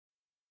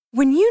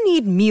When you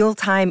need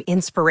mealtime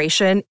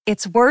inspiration,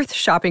 it's worth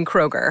shopping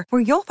Kroger,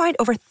 where you'll find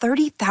over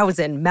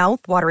 30,000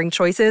 mouth-watering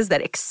choices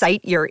that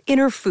excite your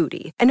inner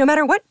foodie. And no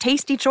matter what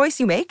tasty choice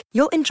you make,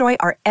 you'll enjoy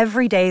our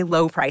everyday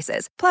low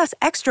prices, plus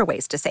extra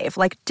ways to save,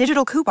 like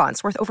digital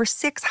coupons worth over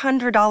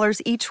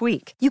 $600 each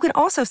week. You can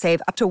also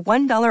save up to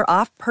 $1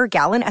 off per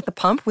gallon at the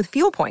pump with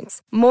fuel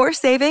points. More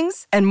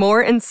savings and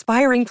more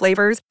inspiring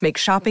flavors make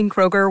shopping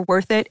Kroger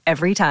worth it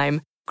every time.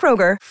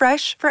 Kroger,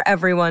 fresh for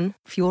everyone.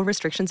 Fuel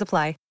restrictions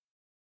apply.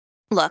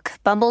 Look,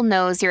 Bumble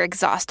knows you're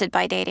exhausted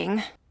by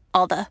dating.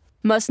 All the,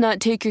 must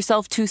not take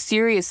yourself too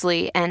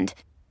seriously, and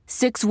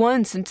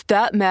 6'1" since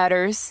that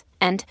matters,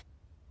 and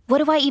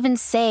what do I even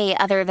say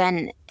other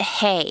than,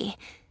 hey?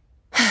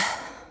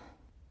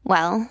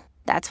 Well,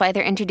 that's why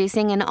they're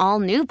introducing an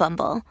all-new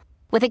Bumble,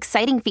 with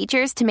exciting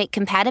features to make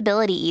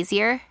compatibility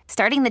easier,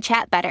 starting the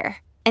chat better,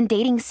 and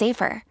dating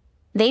safer.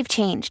 They've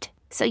changed,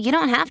 so you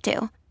don't have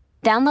to.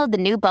 Download the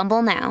new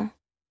Bumble now.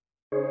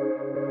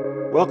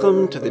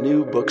 Welcome to the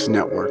New Books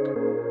Network.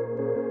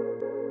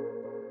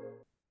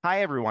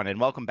 Hi, everyone, and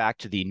welcome back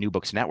to the New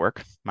Books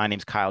Network. My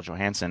name's Kyle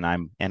Johansson,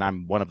 and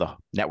I'm one of the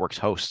network's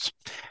hosts.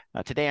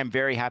 Today, I'm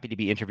very happy to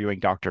be interviewing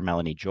Dr.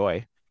 Melanie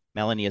Joy.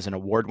 Melanie is an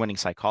award-winning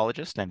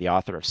psychologist and the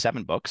author of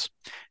 7 books.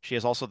 She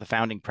is also the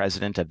founding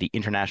president of the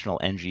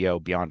international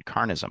NGO Beyond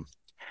Carnism.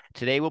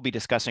 Today, we'll be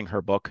discussing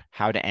her book,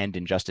 How to End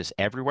Injustice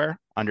Everywhere,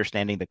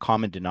 Understanding the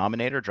Common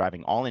Denominator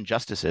Driving All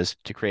Injustices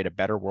to Create a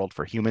Better World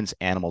for Humans,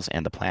 Animals,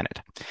 and the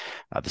Planet.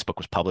 This book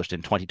was published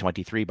in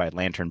 2023 by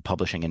Lantern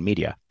Publishing and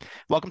Media.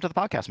 Welcome to the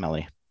podcast,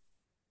 Melanie.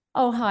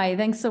 Oh, hi.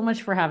 Thanks so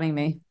much for having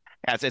me.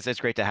 Yeah, it's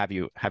great to have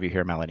you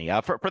here, Melanie.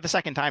 For the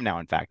second time now,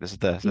 in fact. This is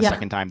the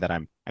second time that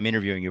I'm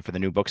interviewing you for the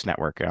New Books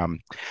Network.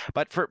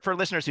 But for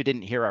listeners who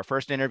didn't hear our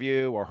first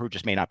interview or who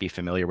just may not be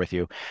familiar with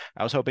you,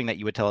 I was hoping that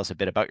you would tell us a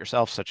bit about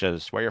yourself, such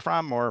as where you're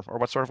from or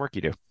what sort of work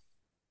you do.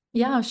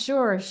 Yeah,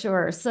 sure.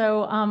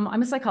 So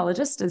I'm a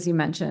psychologist, as you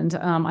mentioned.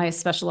 I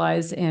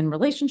specialize in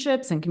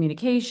relationships and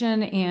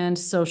communication and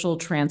social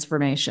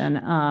transformation.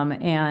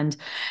 And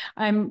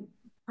I'm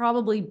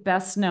probably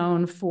best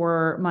known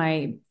for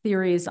my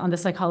theories on the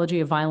psychology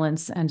of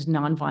violence and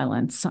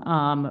nonviolence,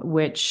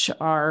 which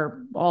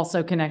are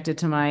also connected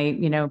to my,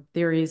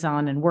 theories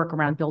on and work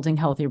around building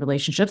healthy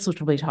relationships, which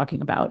we'll be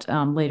talking about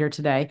later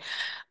today.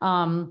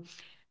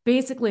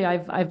 Basically,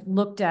 I've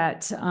looked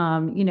at,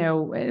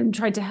 and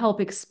tried to help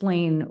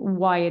explain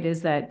why it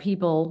is that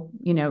people,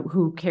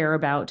 who care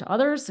about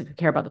others, who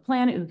care about the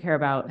planet, who care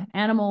about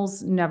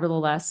animals,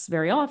 nevertheless,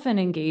 very often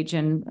engage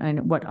in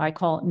what I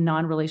call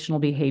non-relational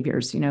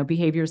behaviors,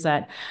 behaviors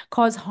that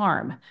cause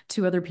harm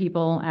to other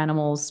people,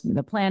 animals,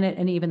 the planet,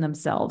 and even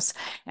themselves.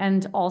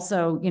 And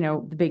also,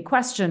 the big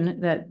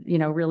question that,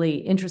 really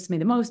interests me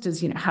the most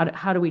is,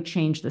 how do we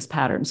change this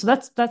pattern? So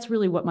that's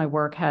really what my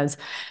work has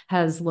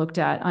looked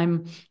at.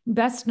 I'm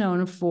best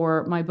known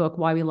for my book,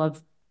 Why We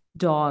Love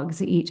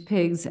Dogs, Eat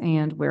Pigs,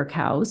 and Wear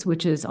Cows,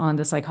 which is on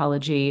the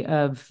psychology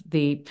of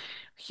the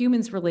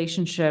human's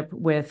relationship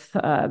with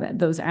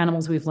those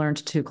animals we've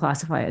learned to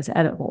classify as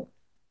edible.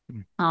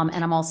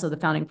 And I'm also the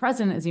founding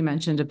president, as you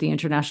mentioned, of the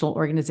international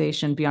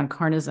organization Beyond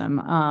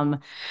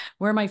Carnism.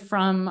 Where am I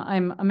from?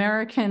 I'm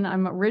American.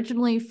 I'm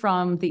originally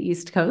from the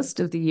East Coast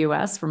of the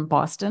US, from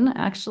Boston,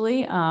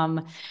 actually.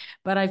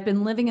 But I've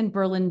been living in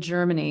Berlin,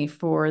 Germany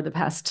for the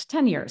past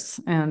 10 years,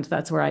 and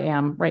that's where I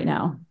am right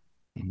now.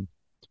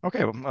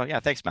 Okay. Well, yeah,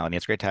 thanks, Melanie.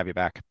 It's great to have you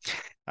back.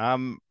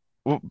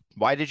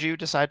 Why did you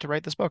decide to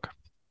write this book?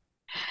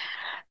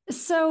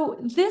 So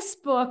this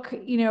book,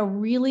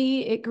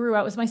 really, it grew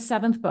out. It was my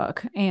 7th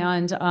book,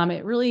 and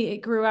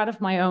it grew out of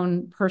my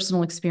own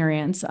personal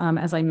experience.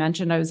 As I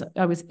mentioned,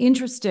 I was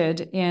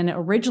interested in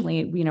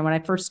originally, when I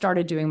first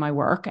started doing my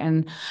work,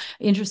 and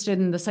interested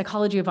in the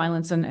psychology of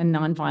violence and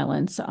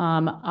nonviolence.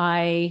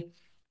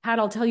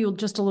 I'll tell you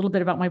just a little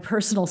bit about my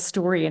personal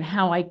story and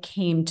how I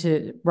came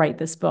to write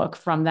this book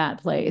from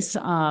that place.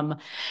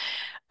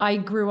 I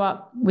grew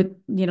up with,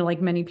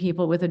 like many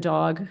people, with a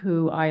dog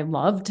who I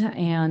loved.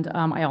 And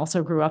I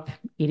also grew up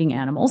eating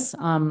animals.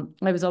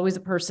 I was always a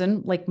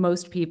person, like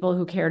most people,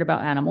 who cared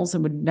about animals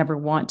and would never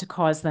want to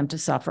cause them to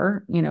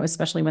suffer,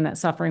 especially when that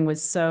suffering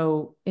was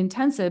so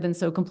intensive and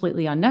so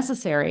completely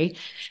unnecessary.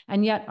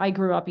 And yet I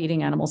grew up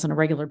eating animals on a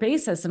regular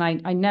basis. And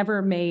I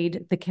never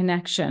made the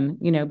connection,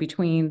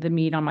 between the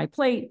meat on my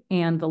plate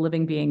and the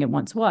living being it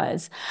once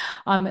was,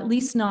 at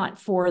least not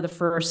for the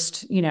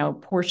first,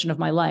 portion of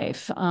my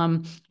life.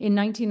 In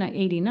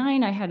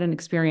 1989, I had an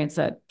experience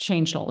that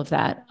changed all of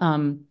that.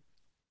 I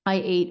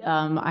ate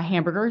a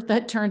hamburger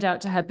that turned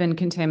out to have been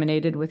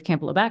contaminated with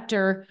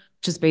Campylobacter,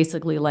 which is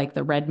basically like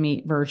the red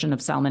meat version of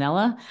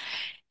Salmonella.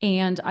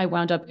 And I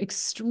wound up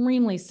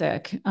extremely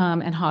sick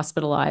and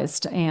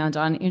hospitalized and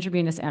on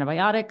intravenous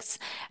antibiotics.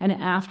 And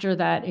after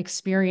that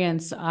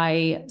experience,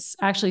 I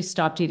actually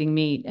stopped eating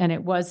meat. And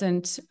it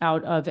wasn't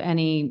out of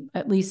any,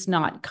 at least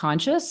not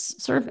conscious,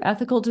 sort of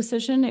ethical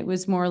decision. It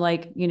was more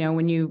like,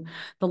 when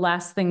the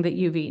last thing that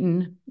you've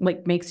eaten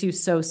like makes you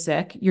so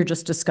sick, you're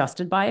just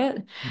disgusted by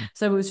it.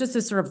 So it was just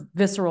this sort of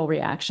visceral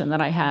reaction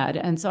that I had.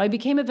 And so I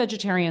became a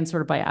vegetarian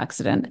sort of by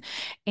accident.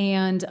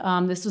 And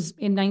this was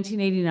in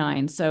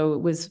 1989. So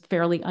it was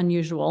fairly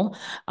unusual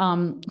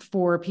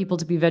for people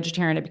to be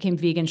vegetarian. I became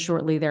vegan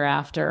shortly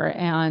thereafter.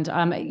 And,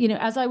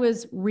 as I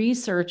was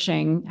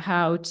researching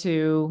how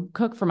to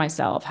cook for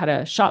myself, how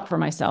to shop for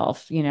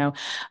myself,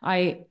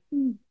 I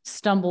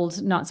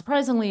stumbled, not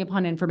surprisingly,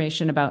 upon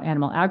information about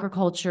animal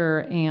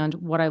agriculture, and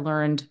what I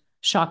learned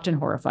shocked and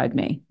horrified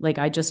me. Like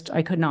I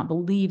could not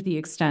believe the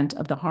extent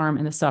of the harm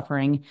and the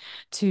suffering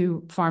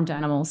to farmed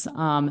animals,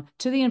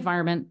 to the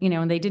environment,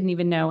 and they didn't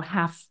even know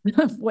half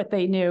of what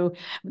they know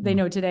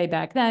today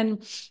back then,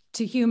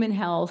 to human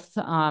health,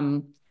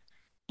 and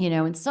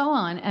so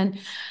on. And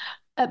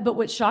but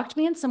what shocked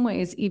me in some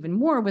ways even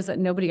more was that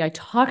nobody I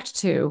talked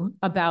to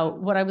about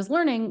what I was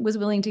learning was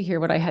willing to hear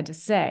what I had to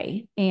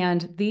say.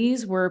 And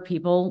these were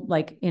people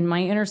like in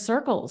my inner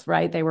circles,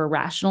 right? They were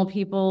rational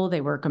people.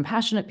 They were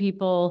compassionate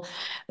people.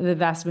 The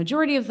vast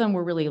majority of them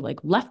were really like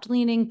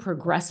left-leaning,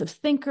 progressive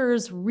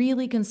thinkers,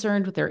 really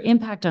concerned with their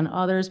impact on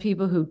others,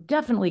 people who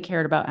definitely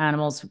cared about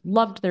animals,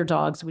 loved their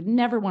dogs, would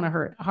never want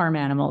to harm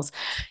animals.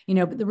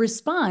 But the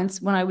response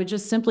when I would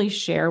just simply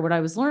share what I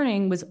was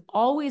learning was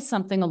always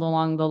something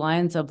along the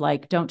lines of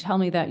like, don't tell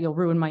me that you'll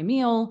ruin my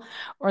meal,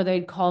 or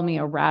they'd call me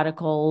a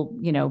radical,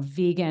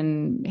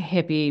 vegan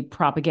hippie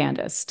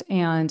propagandist.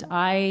 And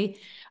I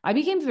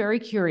became very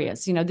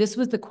curious. This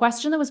was the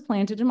question that was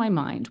planted in my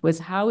mind, was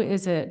how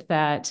is it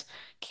that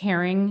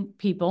caring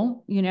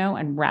people,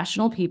 and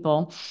rational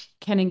people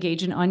can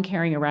engage in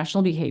uncaring,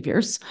 irrational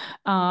behaviors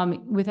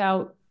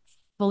without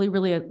fully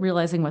really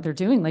realizing what they're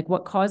doing, like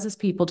what causes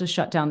people to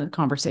shut down the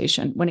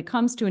conversation when it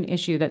comes to an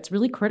issue that's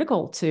really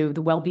critical to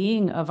the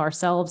well-being of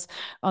ourselves,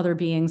 other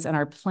beings, and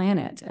our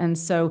planet. And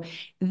so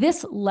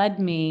this led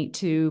me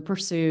to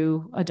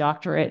pursue a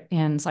doctorate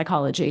in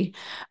psychology.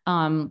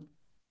 And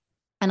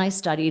I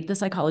studied the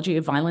psychology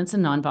of violence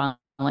and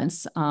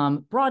nonviolence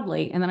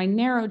broadly. And then I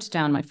narrowed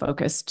down my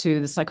focus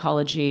to the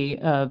psychology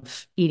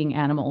of eating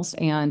animals.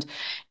 And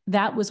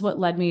that was what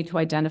led me to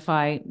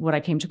identify what I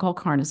came to call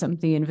carnism,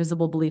 the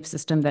invisible belief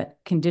system that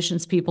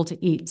conditions people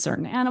to eat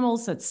certain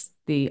animals. That's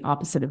the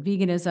opposite of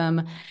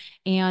veganism.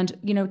 And,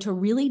 to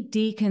really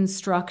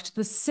deconstruct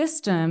the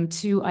system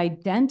to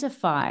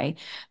identify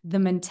the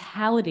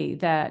mentality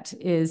that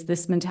is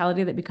this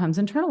mentality that becomes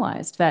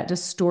internalized, that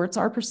distorts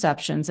our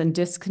perceptions and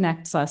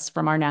disconnects us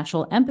from our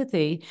natural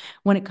empathy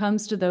when it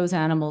comes to those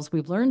animals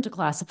we've learned to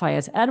classify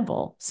as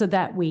edible, so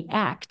that we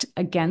act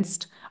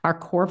against our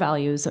core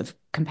values of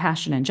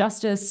compassion and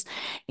justice,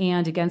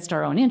 and against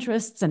our own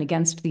interests and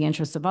against the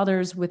interests of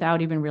others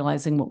without even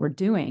realizing what we're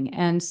doing.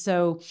 And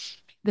so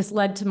this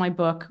led to my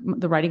book,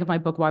 the writing of my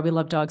book, Why We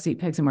Love Dogs, Eat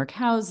Pigs, and Wear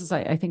Cows, as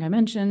I think I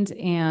mentioned.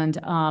 And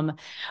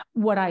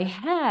what I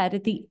had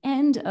at the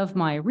end of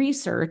my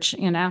research,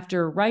 and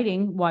after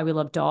writing Why We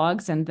Love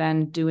Dogs and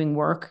then doing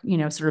work,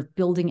 sort of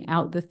building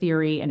out the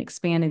theory and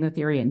expanding the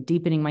theory and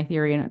deepening my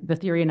theory and the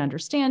theory and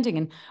understanding,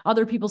 and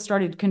other people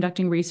started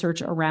conducting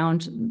research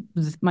around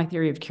my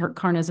theory of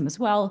carnism as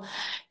well.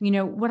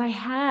 What I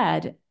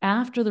had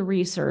after the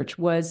research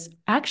was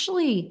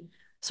actually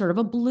sort of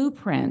a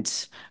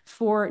blueprint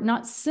for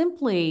not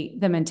simply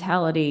the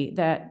mentality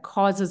that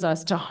causes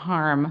us to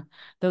harm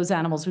those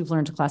animals we've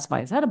learned to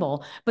classify as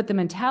edible, but the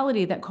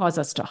mentality that causes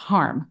us to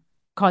harm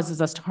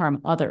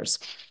others.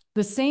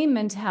 The same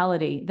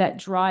mentality that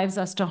drives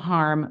us to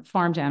harm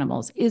farmed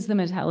animals is the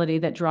mentality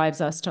that drives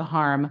us to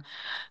harm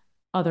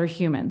other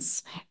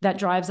humans, that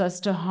drives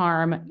us to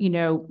harm,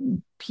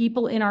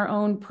 people in our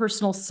own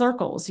personal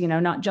circles,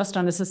 not just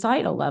on a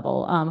societal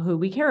level, who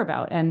we care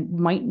about and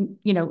might,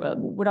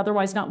 would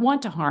otherwise not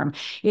want to harm.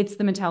 It's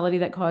the mentality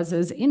that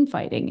causes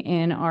infighting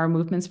in our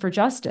movements for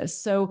justice.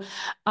 So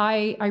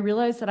I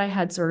realized that I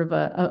had sort of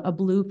a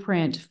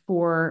blueprint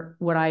for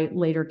what I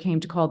later came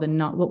to call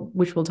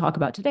which we'll talk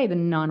about today, the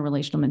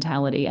non-relational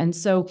mentality. And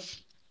so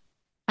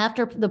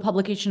after the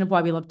publication of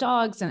Why We Love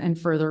Dogs and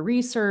further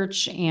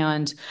research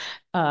and,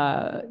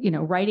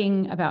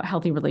 writing about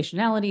healthy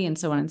relationality and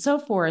so on and so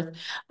forth,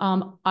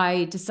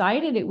 I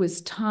decided it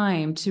was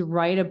time to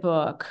write a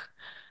book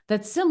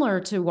that's similar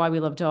to Why We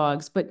Love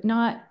Dogs, but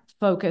not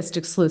focused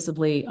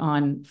exclusively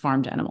on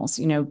farmed animals,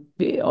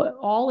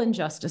 all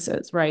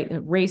injustices, right?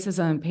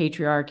 Racism,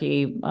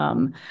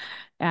 patriarchy,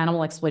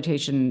 animal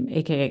exploitation,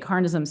 aka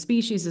carnism,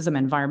 speciesism,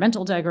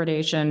 environmental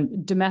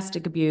degradation,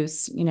 domestic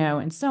abuse,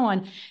 and so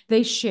on,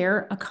 they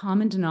share a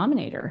common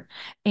denominator.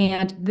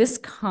 And this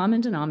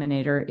common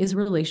denominator is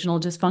relational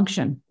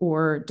dysfunction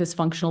or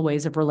dysfunctional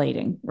ways of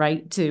relating,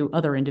 right, to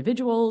other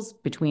individuals,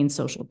 between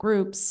social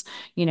groups,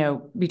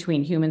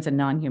 between humans and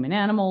non-human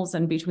animals,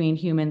 and between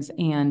humans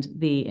and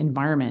the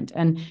environment.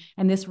 And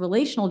this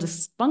relational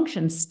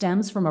dysfunction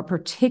stems from a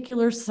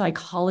particular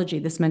psychology,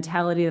 this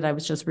mentality that I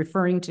was just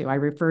referring to. I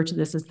refer to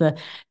this as the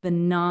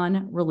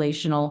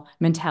non-relational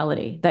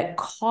mentality that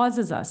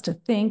causes us to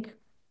think,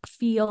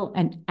 feel,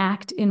 and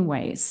act in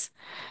ways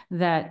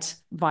that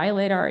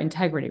violate our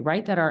integrity,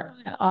 right? That are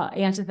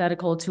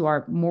antithetical to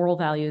our moral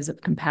values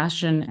of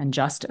compassion and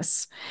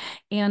justice,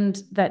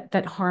 and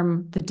that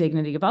harm the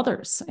dignity of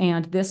others.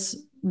 And this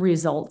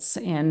results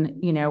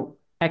in,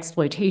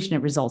 exploitation,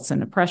 it results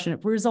in oppression,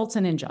 it results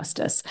in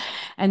injustice.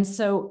 And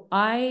so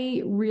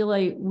I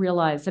really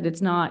realize that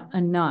it's not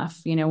enough,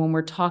 when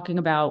we're talking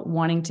about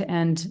wanting to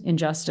end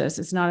injustice,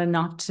 it's not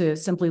enough to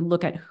simply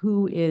look at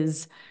who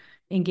is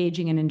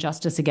engaging in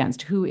injustice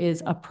against, who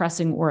is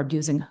oppressing or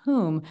abusing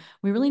whom.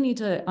 We really need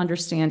to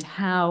understand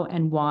how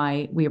and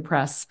why we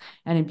oppress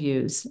and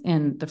abuse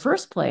in the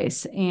first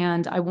place.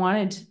 And I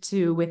wanted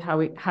to, with how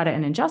to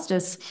end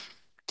injustice,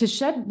 to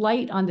shed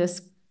light on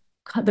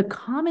the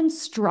common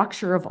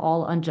structure of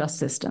all unjust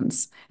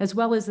systems, as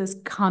well as this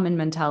common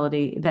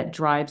mentality that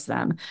drives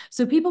them.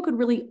 So people could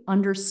really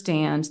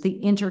understand the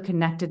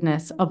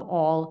interconnectedness of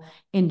all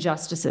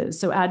injustices.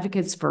 So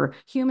advocates for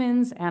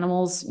humans,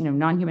 animals,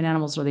 non-human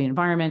animals, or the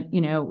environment,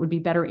 would be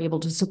better able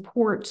to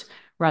support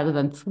rather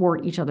than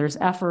thwart each other's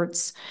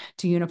efforts,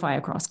 to unify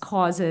across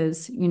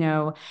causes.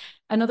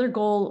 Another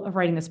goal of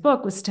writing this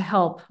book is to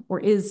help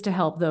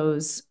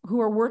those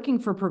who are working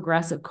for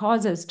progressive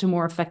causes to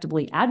more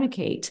effectively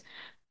advocate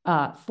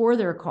for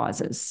their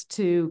causes,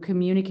 to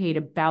communicate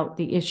about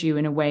the issue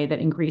in a way that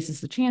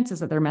increases the chances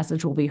that their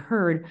message will be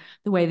heard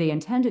the way they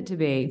intend it to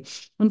be.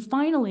 And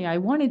finally, I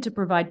wanted to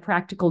provide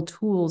practical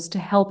tools to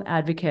help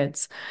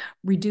advocates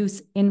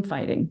reduce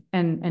infighting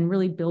and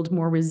really build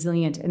more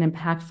resilient and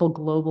impactful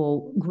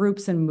global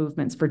groups and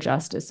movements for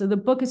justice. So the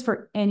book is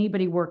for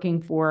anybody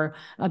working for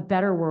a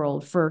better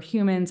world for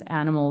humans,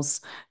 animals,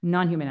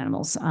 non-human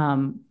animals,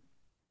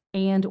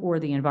 and or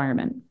the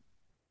environment.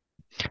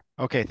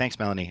 Okay, thanks,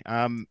 Melanie.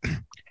 I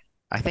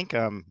think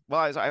well,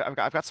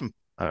 I've got some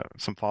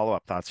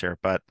follow-up thoughts here,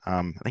 but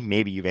I think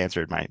maybe you've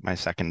answered my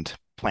second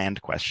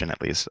planned question at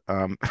least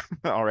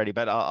already.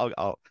 But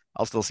I'll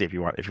still see if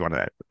you want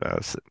to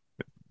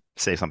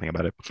say something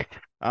about it.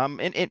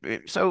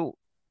 So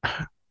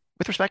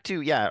with respect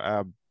to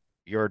your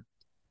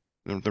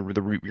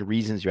your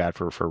reasons you had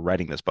for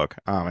writing this book.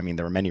 I mean,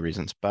 there were many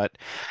reasons, but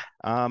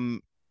I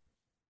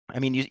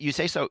mean, you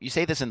say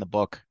this in the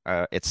book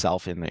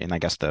itself in I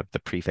guess the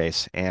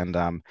preface, and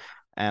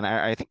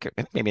I think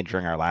maybe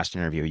during our last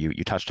interview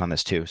you touched on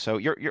this too. So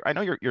I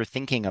know you're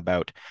thinking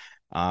about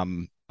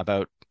I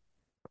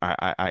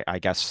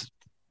guess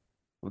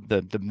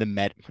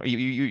you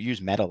use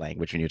meta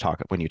language when you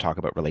talk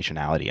about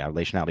relationality.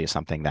 Relationality is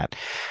something that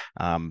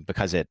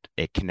because it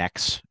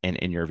connects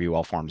in your view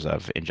all forms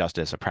of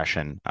injustice,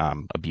 oppression,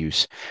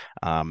 abuse.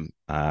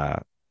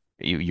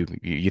 You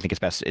think it's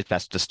best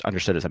just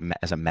understood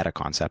as a meta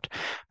concept,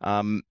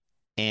 so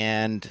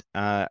the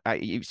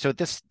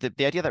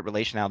idea that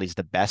relationality is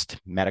the best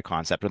meta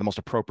concept or the most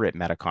appropriate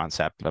meta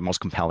concept, the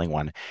most compelling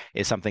one,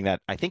 is something that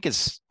I think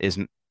is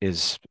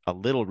a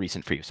little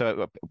recent for you.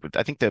 So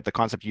I think that the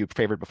concept you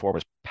favored before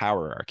was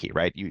powerarchy,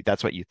 right?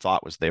 That's what you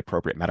thought was the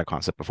appropriate meta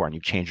concept before, and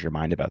you've changed your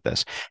mind about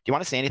this. Do you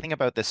want to say anything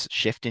about this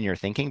shift in your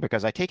thinking?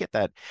 Because I take it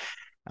that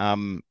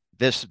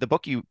the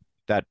book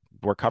that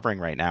we're covering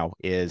right now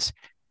is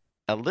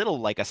a little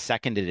like a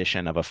second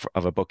edition of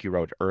a book you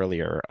wrote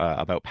earlier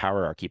about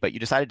powerarchy, but you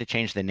decided to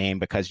change the name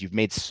because you've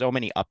made so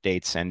many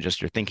updates and just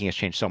your thinking has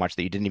changed so much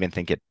that you didn't even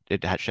think it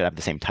should have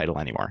the same title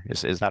anymore.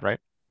 Is that right?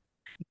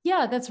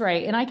 Yeah, that's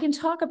right. And I can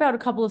talk about a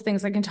couple of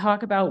things. I can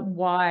talk about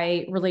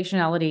why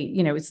relationality,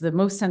 is the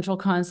most central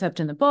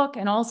concept in the book.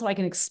 And also I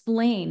can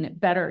explain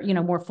better,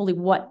 more fully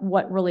what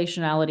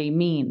relationality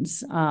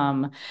means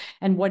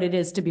and what it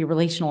is to be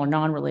relational or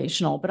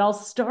non-relational. But I'll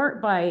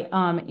start by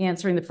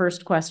answering the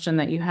first question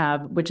that you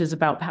have, which is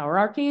about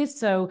powerarchy.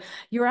 So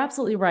you're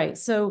absolutely right.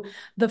 So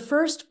the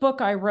first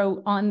book I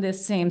wrote on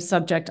this same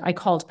subject, I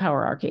called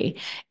Powerarchy.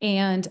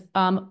 And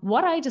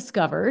what I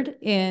discovered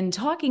in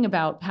talking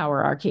about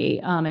powerarchy,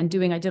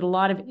 I did a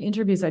lot of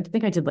interviews. I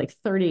think I did like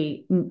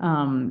 30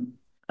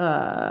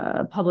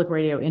 public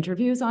radio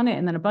interviews on it,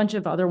 and then a bunch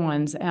of other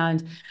ones.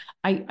 And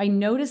I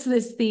noticed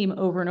this theme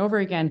over and over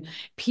again.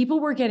 People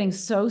were getting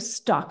so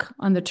stuck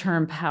on the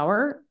term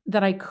power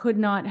that I could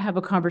not have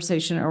a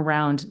conversation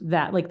around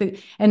that.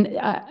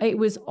 It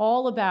was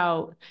all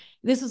about.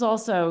 This was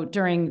also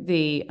during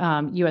the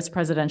U.S.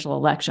 presidential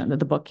election that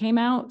the book came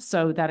out.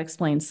 So that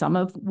explains some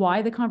of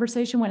why the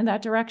conversation went in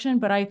that direction.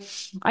 But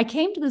I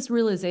came to this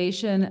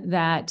realization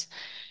that,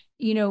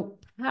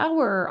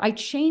 power, I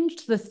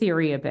changed the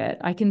theory a bit.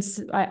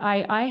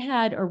 I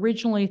had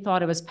originally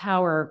thought of as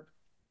power,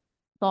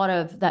 thought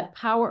of that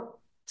power.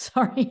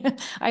 Sorry,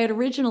 I had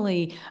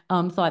originally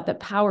thought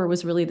that power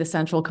was really the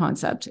central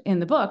concept in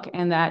the book,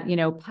 and that,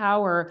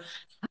 power,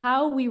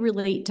 how we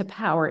relate to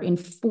power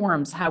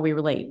informs how we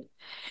relate.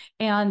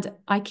 And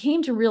I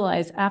came to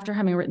realize after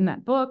having written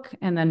that book,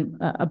 and then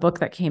a book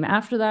that came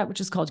after that, which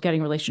is called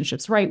Getting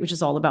Relationships Right, which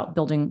is all about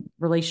building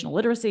relational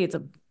literacy. It's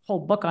a whole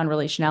book on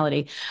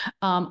relationality.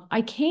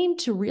 I came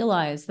to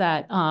realize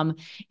that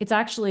it's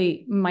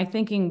actually, my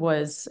thinking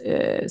was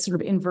sort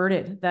of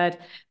inverted,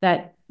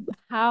 that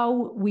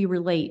how we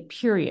relate,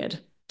 period,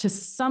 to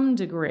some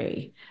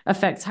degree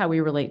affects how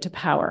we relate to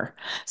power.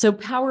 So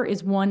power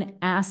is one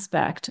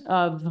aspect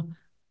of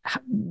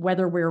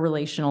whether we're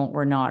relational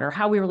or not, or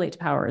how we relate to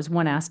power is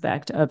one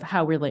aspect of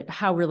how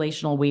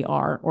relational we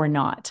are or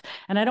not.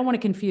 And I don't want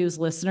to confuse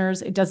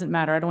listeners. It doesn't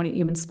matter. I don't want to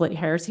even split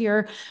hairs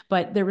here,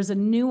 but there was a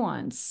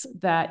nuance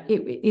that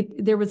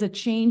there was a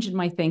change in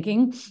my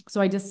thinking.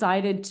 So I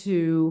decided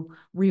to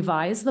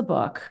revise the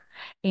book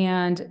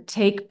and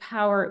make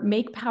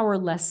power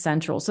less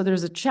central. So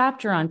there's a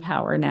chapter on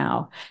power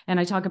now, and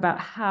I talk about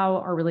how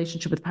our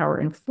relationship with power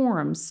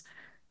informs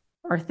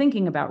are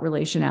thinking about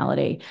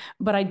relationality,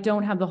 but I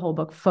don't have the whole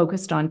book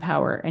focused on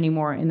power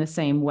anymore in the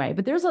same way.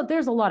 But there's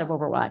a lot of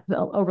overlap.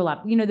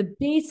 The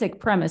basic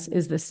premise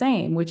is the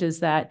same, which is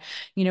that,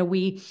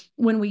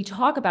 when we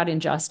talk about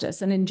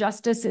injustice, and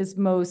injustice is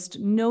most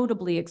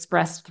notably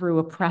expressed through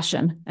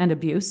oppression and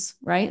abuse,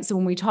 right? So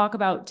when we talk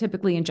about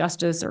typically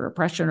injustice or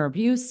oppression or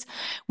abuse,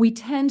 we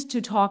tend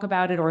to talk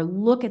about it or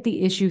look at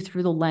the issue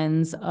through the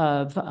lens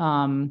of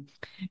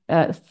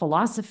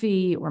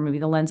philosophy, or maybe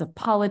the lens of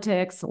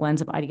politics, the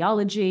lens of ideology,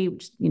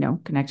 which is,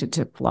 connected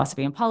to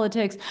philosophy and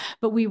politics.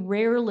 But we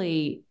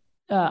rarely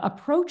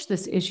approach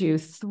this issue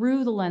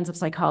through the lens of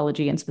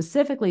psychology, and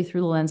specifically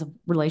through the lens of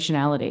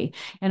relationality.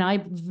 And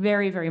I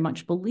very, very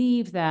much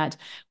believe that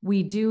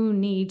we do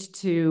need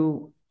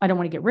to, I don't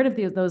want to get rid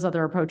of those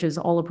other approaches.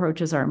 All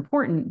approaches are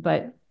important,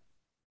 but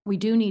we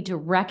do need to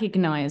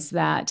recognize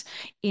that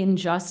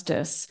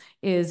injustice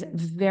is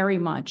very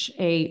much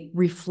a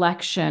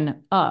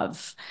reflection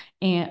of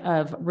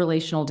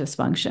relational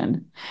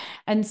dysfunction.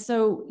 And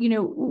so,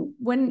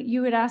 when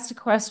you had asked a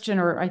question,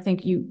 or I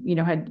think you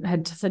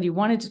had said you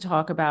wanted to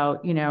talk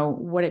about,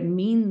 what it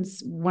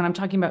means when I'm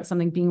talking about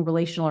something being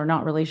relational or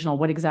not relational,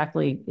 what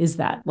exactly is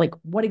that? Like,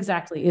 what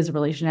exactly is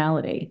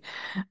relationality?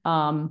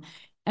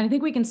 And I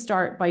think we can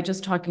start by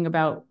just talking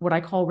about what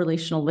I call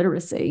relational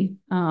literacy.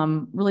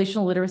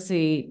 Relational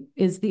literacy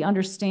is the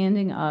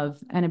understanding of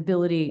an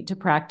ability to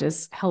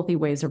practice healthy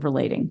ways of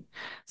relating.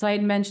 So I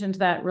had mentioned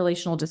that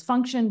relational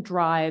dysfunction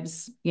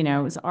drives,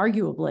 is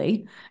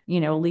arguably,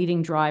 a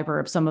leading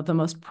driver of some of the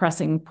most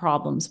pressing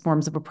problems,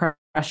 forms of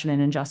oppression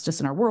and injustice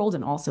in our world,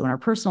 and also in our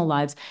personal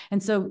lives.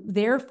 And so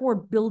therefore,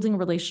 building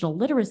relational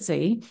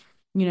literacy,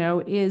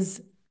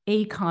 is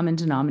a common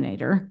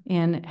denominator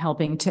in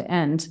helping to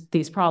end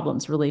these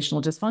problems, relational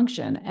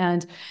dysfunction.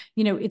 And,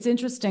 it's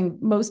interesting.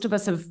 Most of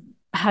us have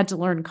had to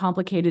learn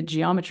complicated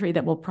geometry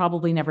that we'll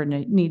probably never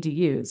need to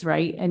use,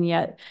 right? And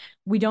yet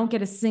we don't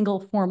get a single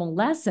formal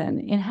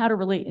lesson in how to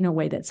relate in a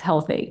way that's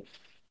healthy.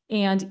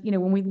 And,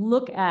 when we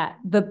look at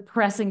the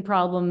pressing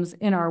problems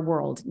in our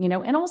world,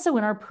 and also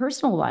in our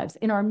personal lives,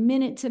 in our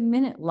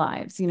minute-to-minute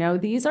lives,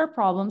 these are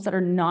problems that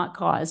are not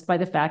caused by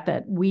the fact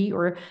that we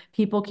or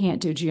people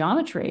can't do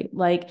geometry.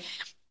 Like,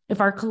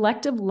 if our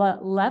collective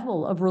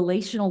level of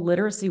relational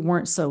literacy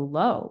weren't so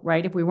low,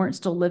 right? If we weren't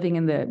still living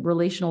in the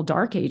relational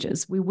dark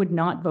ages, we would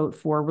not vote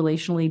for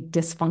relationally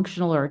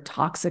dysfunctional or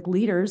toxic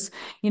leaders,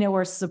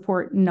 or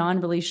support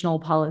non-relational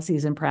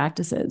policies and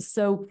practices.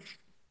 So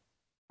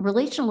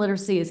relational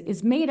literacy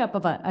is made up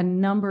of a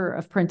number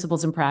of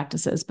principles and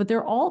practices, but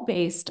they're all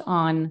based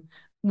on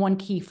one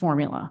key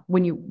formula.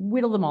 When you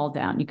whittle them all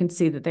down, you can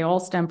see that they all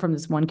stem from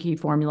this one key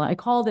formula. I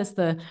call this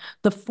the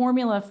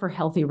formula for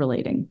healthy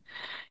relating.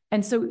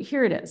 And so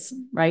here it is,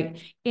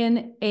 right?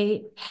 In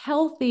a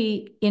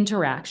healthy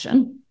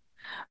interaction,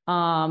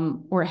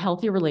 or a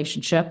healthy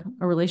relationship,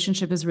 a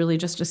relationship is really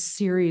just a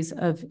series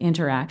of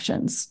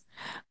interactions.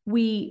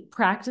 We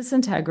practice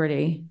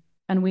integrity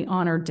and we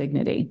honor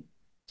dignity.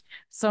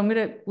 So I'm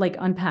going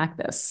to unpack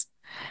this.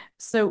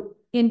 So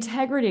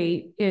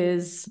integrity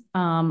is,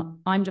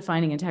 I'm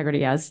defining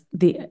integrity as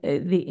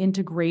the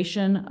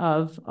integration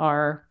of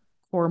our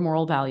core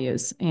moral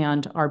values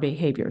and our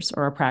behaviors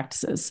or our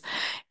practices.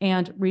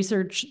 And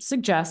research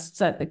suggests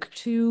that the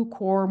two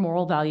core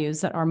moral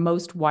values that are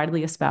most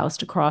widely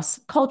espoused across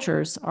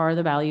cultures are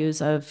the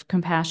values of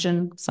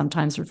compassion,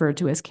 sometimes referred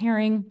to as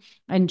caring,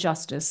 and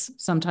justice,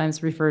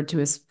 sometimes referred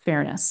to as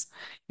fairness.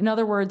 In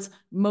other words,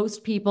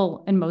 most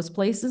people in most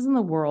places in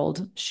the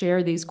world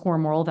share these core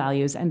moral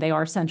values, and they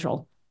are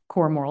central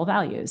core moral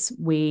values.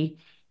 We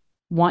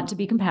want to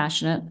be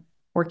compassionate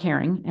or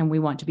caring, and we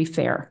want to be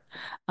fair.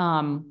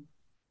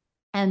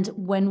 And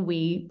when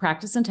we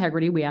practice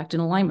integrity, we act in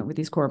alignment with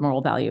these core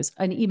moral values.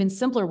 An even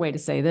simpler way to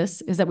say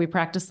this is that we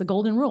practice the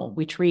golden rule.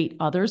 We treat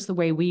others the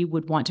way we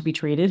would want to be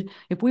treated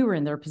if we were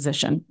in their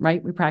position,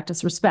 right? We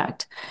practice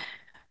respect.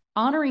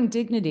 Honoring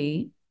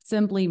dignity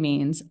simply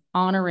means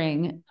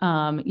honoring,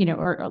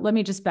 or let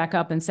me just back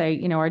up and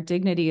say, our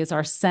dignity is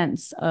our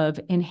sense of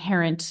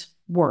inherent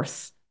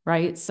worth,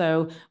 right?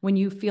 So when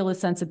you feel a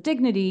sense of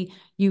dignity,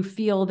 you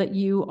feel that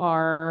you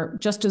are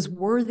just as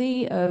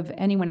worthy of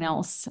anyone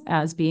else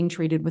as being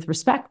treated with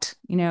respect,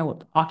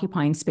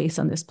 occupying space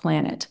on this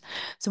planet.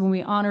 So when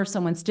we honor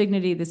someone's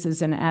dignity, this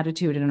is an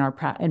attitude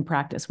in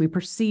practice. We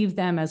perceive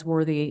them as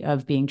worthy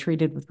of being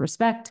treated with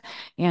respect,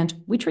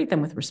 and we treat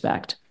them with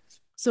respect.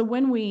 So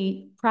when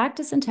we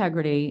practice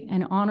integrity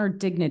and honor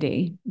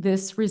dignity,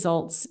 this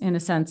results in a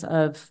sense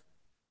of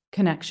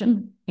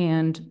connection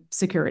and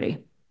security.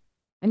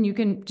 And you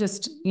can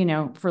just,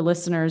 for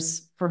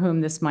listeners for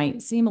whom this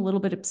might seem a little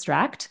bit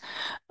abstract,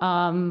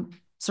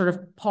 sort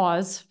of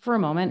pause for a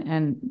moment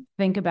and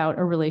think about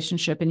a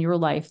relationship in your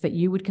life that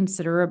you would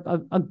consider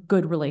a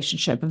good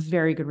relationship, a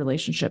very good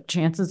relationship.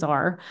 Chances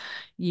are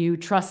you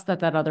trust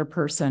that other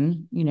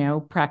person,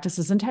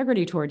 practices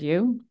integrity toward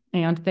you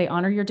and they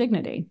honor your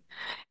dignity.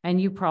 And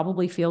you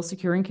probably feel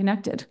secure and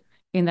connected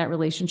in that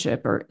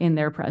relationship or in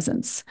their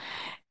presence.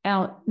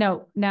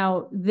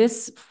 Now,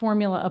 this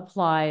formula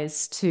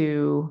applies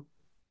to,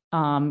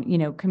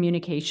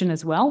 communication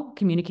as well.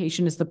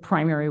 Communication is the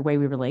primary way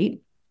we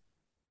relate.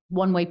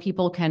 One way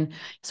people can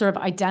sort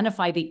of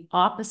identify the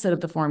opposite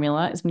of the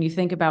formula is when you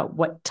think about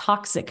what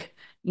toxic,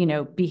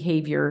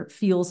 behavior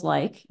feels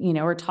like,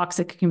 or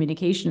toxic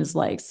communication is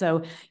like.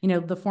 So,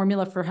 the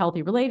formula for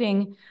healthy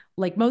relating,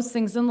 like most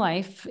things in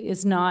life,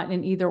 is not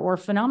an either or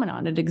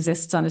phenomenon. It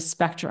exists on a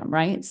spectrum,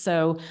 right?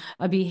 So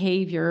a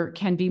behavior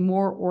can be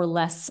more or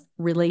less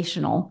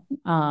relational.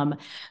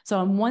 So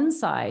on one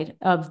side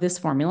of this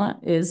formula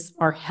is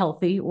our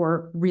healthy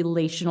or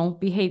relational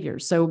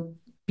behaviors. So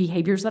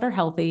behaviors that are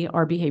healthy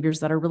are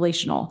behaviors that are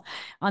relational.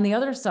 On the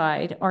other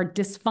side are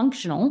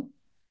dysfunctional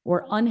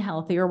or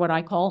unhealthy, or what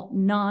I call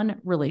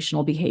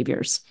non-relational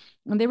behaviors.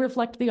 And they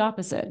reflect the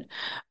opposite.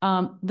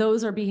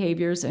 Those are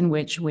behaviors in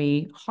which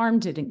we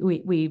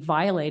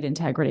violate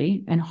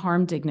integrity and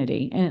harm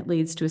dignity, and it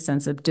leads to a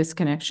sense of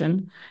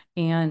disconnection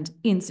and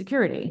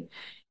insecurity.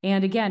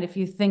 And again, if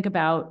you think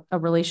about a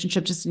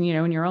relationship just, in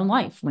your own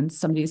life, when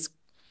somebody's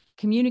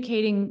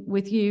communicating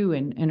with you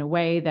in a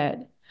way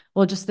that,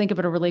 well, just think of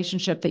it, a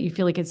relationship that you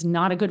feel like it's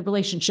not a good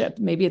relationship.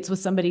 Maybe it's with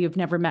somebody you've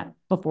never met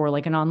before,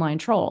 like an online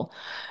troll.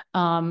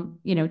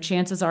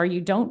 Chances are you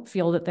don't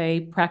feel that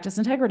they practice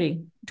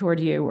integrity toward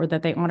you or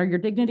that they honor your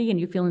dignity, and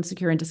you feel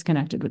insecure and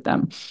disconnected with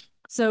them.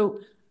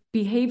 So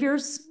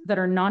behaviors that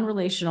are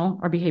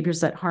non-relational are behaviors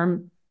that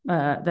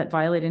that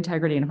violate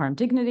integrity and harm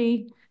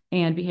dignity,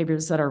 and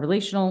behaviors that are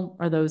relational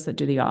are those that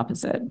do the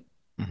opposite.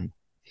 Mm-hmm.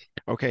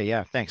 Okay,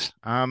 yeah, thanks.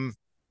 I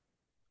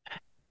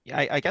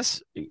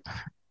guess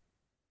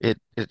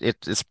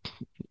it's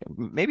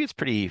maybe it's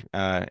pretty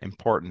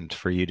important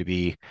for you to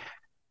be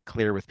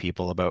clear with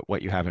people about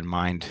what you have in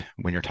mind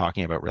when you're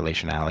talking about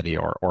relationality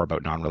or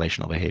about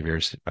non-relational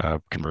behaviors.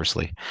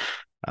 Conversely,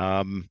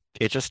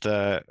 it just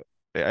I'm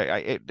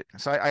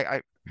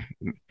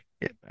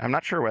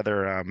not sure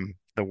whether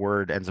the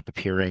word ends up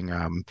appearing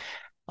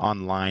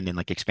online in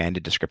like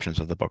expanded descriptions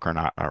of the book or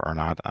not.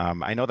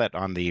 I know that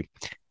on the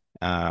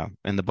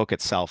in the book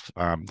itself,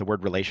 the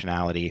word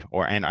relationality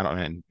or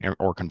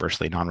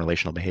conversely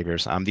non-relational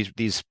behaviors,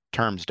 these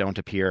terms don't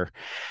appear.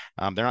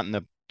 They're not in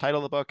the title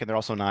of the book, and they're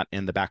also not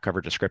in the back cover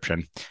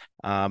description.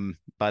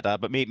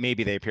 But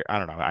maybe they appear. I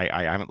don't know.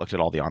 I haven't looked at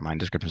all the online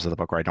descriptions of the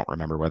book, or I don't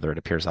remember whether it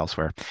appears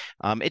elsewhere.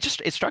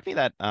 It struck me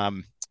that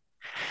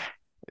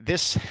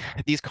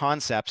these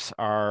concepts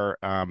are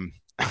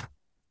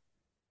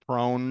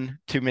prone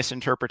to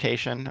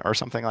misinterpretation or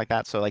something like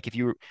that. So like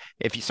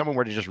if someone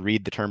were to just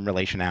read the term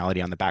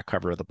relationality on the back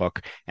cover of the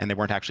book and they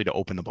weren't actually to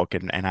open the book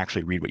and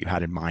actually read what you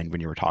had in mind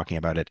when you were talking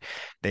about it,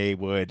 they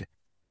would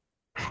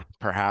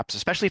perhaps,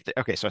 especially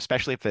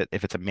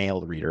if it's a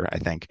male reader, I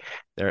think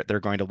they're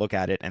going to look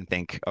at it and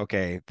think,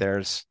 okay,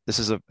 this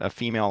is a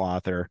female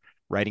author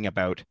writing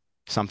about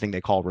something they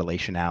call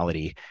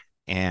relationality,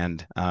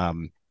 and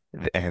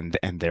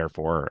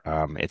therefore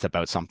it's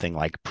about something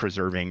like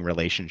preserving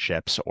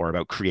relationships or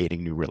about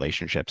creating new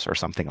relationships or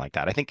something like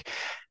that. I think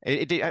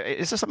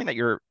is this something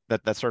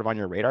that's sort of on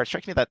your radar? It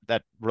strikes me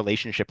that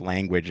relationship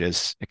language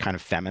is kind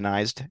of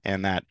feminized,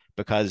 and that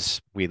because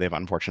we live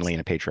unfortunately in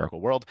a patriarchal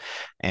world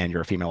and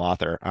you're a female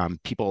author,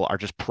 people are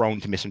just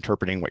prone to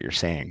misinterpreting what you're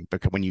saying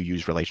because when you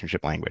use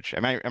relationship language.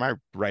 Am I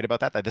right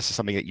about that this is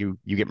something that you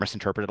get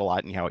misinterpreted a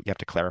lot and you have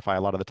to clarify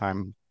a lot of the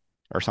time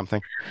or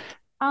something?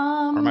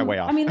 Or am I way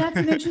off? I mean, that's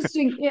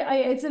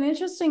it's an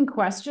interesting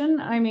question.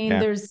 I mean,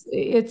 Yeah.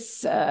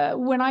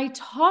 When I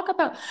talk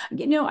about,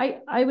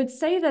 I would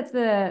say that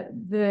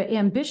the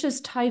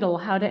ambitious title,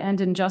 How to End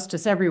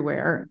Injustice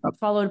Everywhere,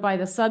 followed by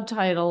the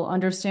subtitle,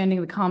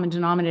 Understanding the Common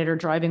Denominator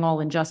Driving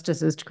All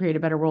Injustices to Create a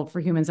Better World for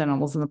Humans,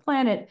 Animals, and the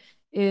Planet,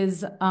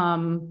 is,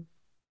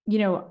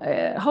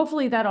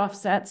 hopefully that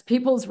offsets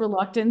people's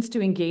reluctance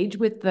to engage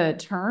with the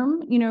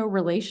term,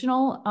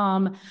 relational.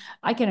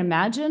 I can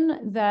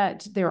imagine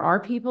that there are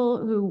people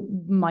who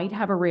might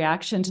have a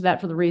reaction to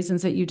that for the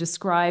reasons that you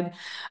describe.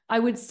 I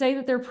would say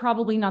that they're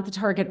probably not the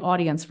target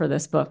audience for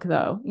this book,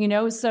 though,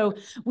 so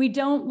we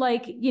don't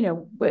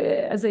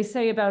as they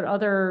say about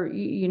other,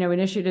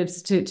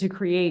 initiatives to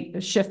create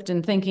a shift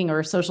in thinking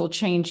or social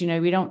change,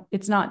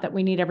 it's not that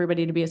we need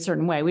everybody to be a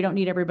certain way. We don't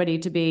need everybody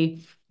to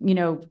be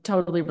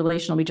totally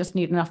relational. We just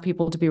need enough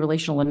people to be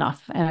relational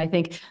enough. And I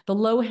think the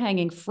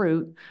low-hanging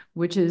fruit,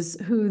 which is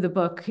who the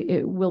book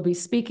will be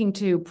speaking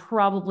to,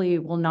 probably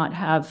will not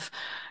have,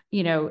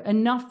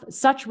 enough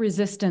such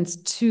resistance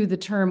to the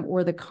term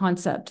or the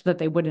concept that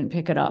they wouldn't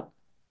pick it up.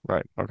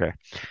 Right. Okay.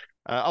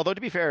 Although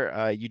to be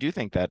fair, you do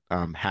think that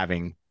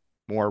having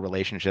more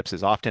relationships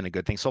is often a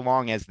good thing, so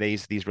long as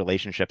these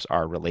relationships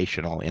are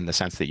relational in the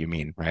sense that you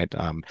mean, right?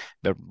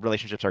 The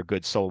relationships are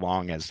good so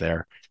long as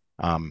they're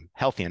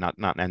healthy and not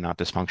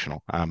dysfunctional,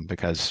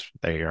 because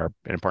they are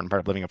an important part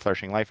of living a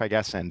flourishing life, I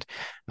guess. And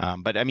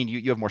but I mean,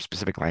 you have more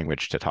specific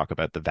language to talk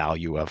about the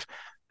value of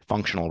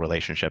functional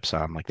relationships,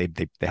 like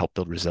they help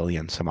build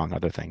resilience among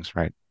other things,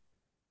 right?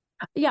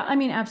 Yeah, I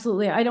mean,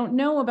 absolutely. I don't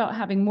know about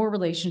having more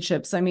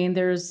relationships. I mean,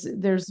 there's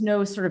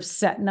no sort of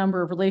set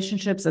number of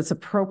relationships that's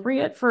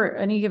appropriate for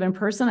any given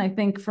person. I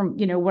think from,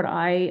 what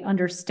I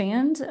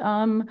understand,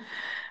 from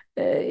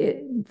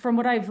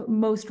what I've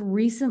most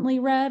recently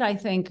read, I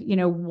think,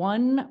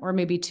 one or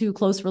maybe two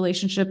close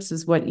relationships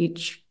is what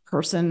each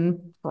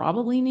person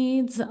probably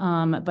needs.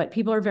 But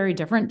people are very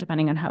different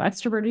depending on how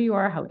extroverted you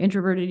are, how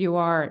introverted you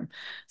are, and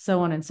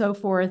so on and so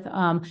forth.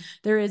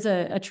 There is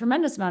a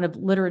tremendous amount of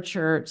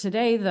literature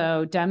today,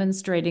 though,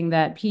 demonstrating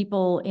that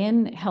people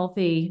in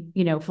healthy,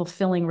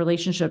 fulfilling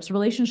relationships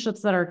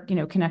that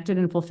are, connected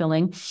and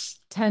fulfilling,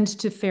 tend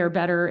to fare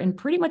better in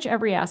pretty much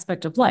every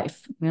aspect of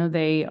life.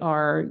 They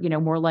are,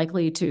 more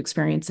likely to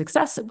experience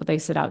success at what they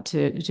set out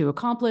to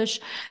accomplish.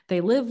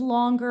 They live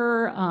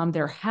longer.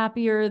 They're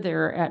happier.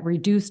 They're at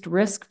reduced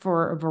risk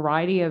for a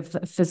variety of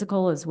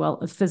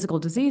physical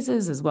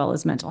diseases, as well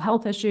as mental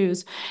health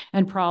issues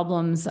and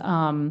problems,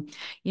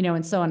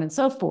 and so on and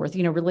so forth.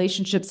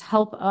 Relationships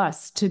help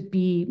us to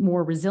be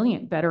more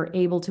resilient, better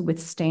able to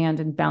withstand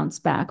and bounce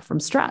back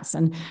from stress.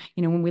 And,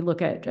 when we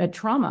look at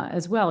trauma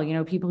as well,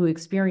 people who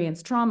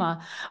experience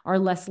trauma are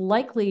less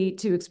likely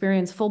to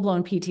experience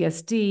full-blown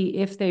PTSD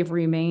if they've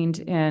remained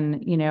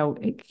in,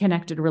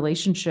 connected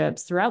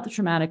relationships throughout the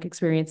traumatic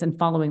experience and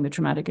following the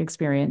traumatic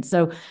experience.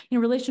 So,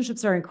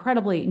 relationships are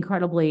incredibly,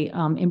 incredibly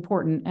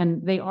important,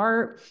 and they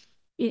are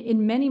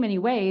in many, many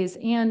ways,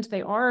 and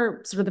they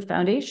are sort of the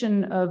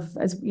foundation of,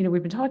 as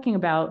we've been talking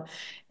about,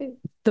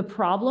 the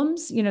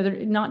problems.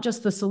 They're not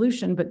just the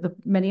solution, but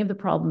many of the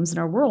problems in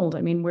our world.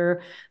 I mean,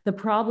 the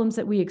problems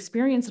that we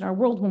experience in our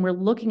world when we're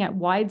looking at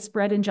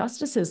widespread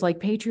injustices like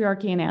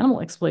patriarchy and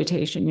animal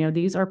exploitation.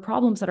 These are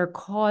problems that are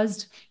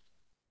caused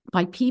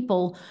by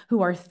people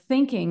who are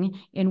thinking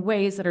in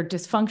ways that are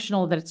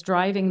dysfunctional, that it's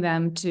driving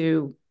them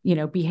to,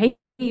 behave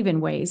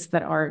in ways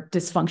that are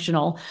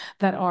dysfunctional,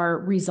 that are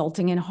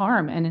resulting in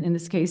harm. And in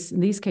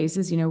these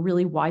cases,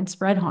 really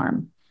widespread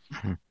harm.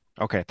 Mm-hmm.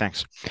 Okay,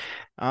 thanks.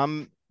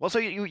 Well, so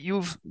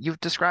you've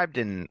described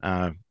in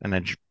a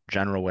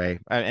general way,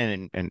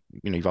 and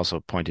you've also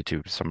pointed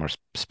to some more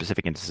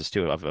specific instances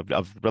too of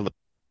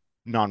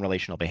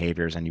non-relational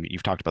behaviors, and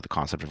you've talked about the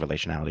concept of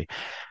relationality.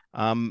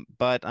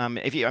 But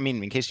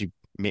in case you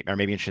are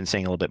maybe interested in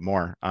saying a little bit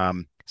more,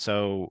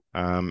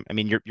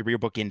 your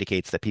book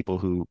indicates that people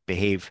who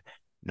behave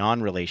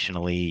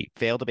non-relationally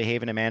fail to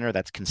behave in a manner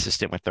that's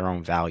consistent with their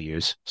own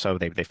values, so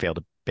they fail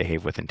to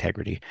behave with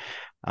integrity.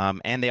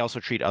 And they also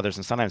treat others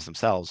and sometimes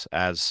themselves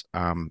as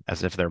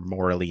if they're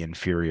morally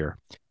inferior,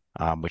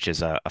 which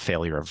is a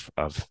failure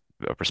of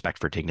respect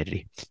for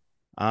dignity.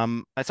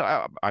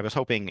 So I was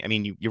hoping,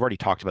 you've already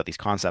talked about these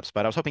concepts,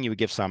 but I was hoping you would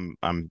give some,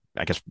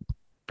 I guess,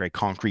 very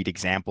concrete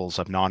examples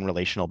of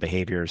non-relational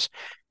behaviors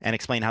and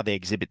explain how they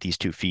exhibit these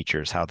two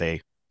features, how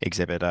they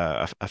exhibit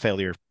a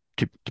failure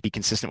to be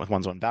consistent with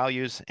one's own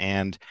values,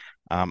 and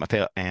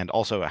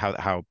also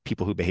how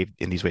people who behave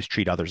in these ways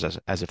treat others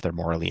as if they're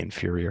morally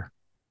inferior.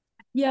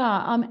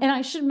 Yeah, and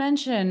I should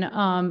mention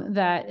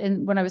that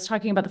when I was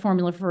talking about the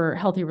formula for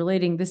healthy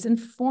relating, this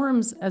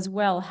informs as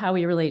well how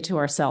we relate to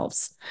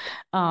ourselves.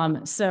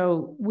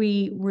 So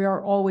we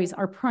are always,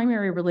 our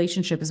primary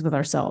relationship is with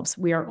ourselves.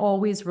 We are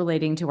always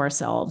relating to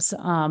ourselves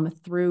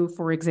through,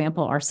 for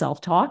example, our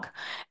self-talk.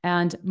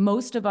 And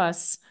most of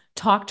us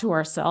talk to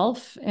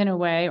ourselves in a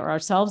way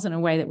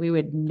that we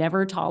would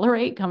never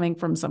tolerate coming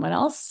from someone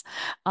else.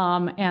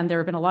 And there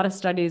have been a lot of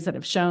studies that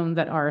have shown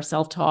that our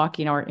self-talk,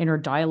 our inner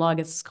dialogue,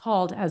 it's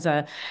called, has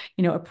a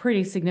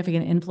pretty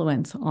significant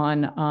influence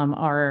on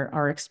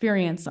our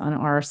experience, on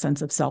our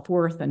sense of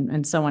self-worth,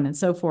 and so on and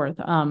so forth.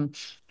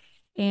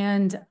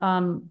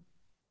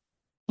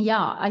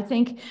 Yeah, I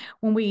think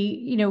when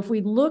if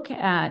we look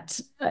at,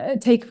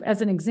 take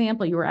as an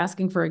example, you were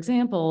asking for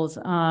examples,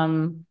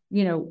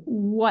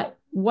 what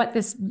what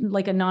this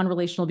like a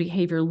non-relational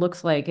behavior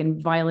looks like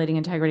in violating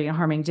integrity and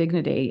harming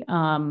dignity.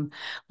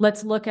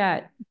 Let's look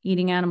at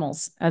eating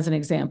animals as an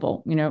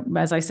example.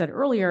 As I said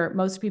earlier,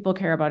 most people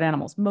care about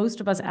animals. Most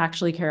of us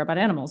actually care about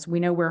animals. We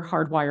know we're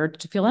hardwired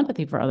to feel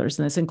empathy for others,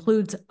 and this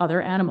includes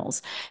other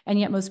animals. And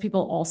yet most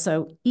people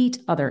also eat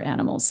other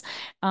animals.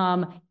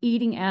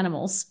 Eating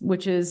animals,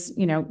 which is,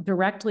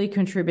 directly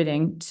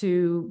contributing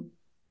to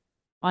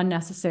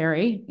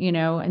unnecessary,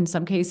 in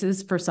some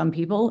cases, for some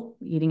people,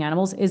 eating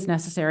animals is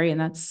necessary,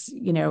 and that's,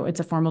 it's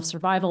a form of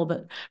survival.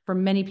 But for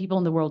many people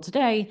in the world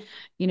today,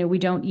 we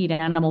don't eat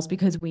animals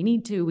because we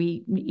need to.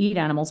 We eat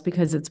animals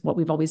because it's what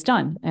we've always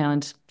done,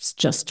 and it's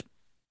just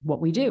what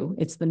we do.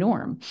 It's the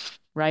norm.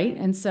 Right.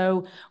 And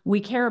so we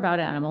care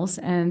about animals,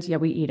 and yeah,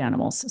 we eat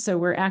animals. So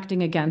we're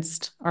acting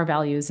against our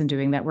values in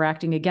doing that. We're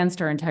acting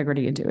against our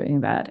integrity in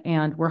doing that.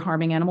 And we're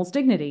harming animals'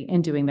 dignity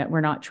in doing that.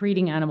 We're not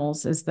treating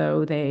animals as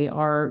though they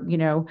are,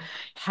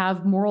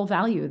 have moral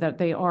value, that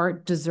they are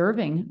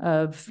deserving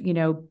of,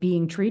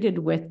 being treated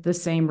with the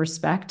same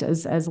respect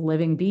as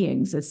living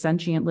beings, as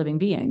sentient living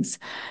beings,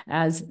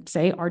 as,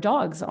 say, our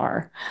dogs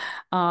are.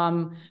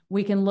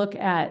 We can look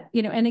at,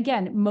 and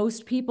again,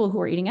 most people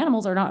who are eating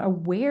animals are not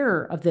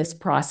aware of this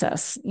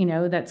process,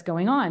 that's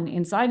going on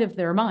inside of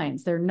their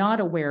minds. They're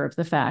not aware of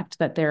the fact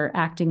that they're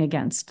acting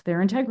against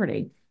their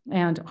integrity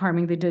and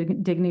harming the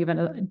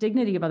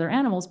dignity of other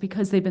animals,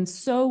 because they've been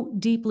so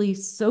deeply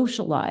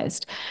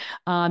socialized,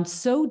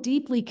 so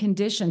deeply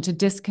conditioned to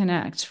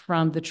disconnect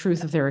from the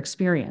truth of their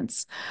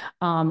experience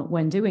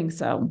when doing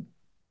so.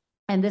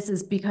 And this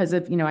is because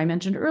of, I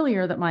mentioned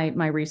earlier that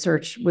my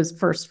research was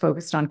first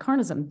focused on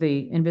carnism,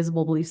 the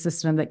invisible belief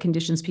system that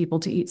conditions people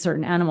to eat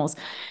certain animals.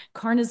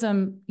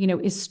 Carnism,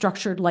 is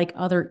structured like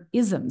other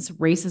isms: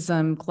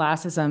 racism,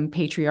 classism,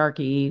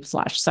 patriarchy /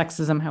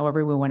 sexism,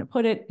 however we want to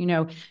put it.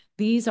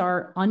 These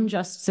are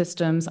unjust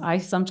systems. I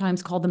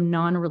sometimes call them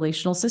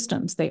non-relational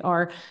systems. They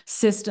are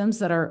systems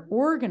that are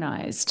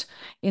organized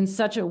in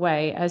such a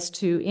way as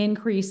to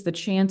increase the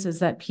chances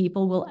that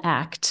people will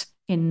act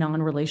in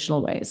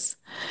non-relational ways.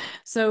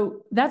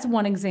 So that's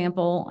one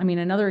example. I mean,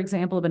 another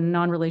example of a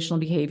non-relational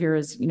behavior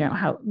is,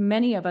 how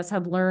many of us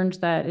have learned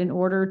that in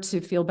order to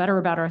feel better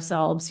about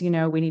ourselves, we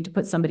need to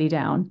put somebody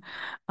down,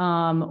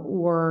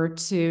 or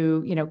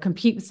to,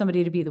 compete with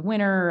somebody to be the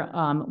winner.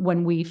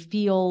 When we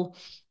feel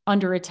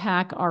under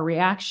attack, our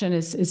reaction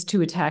is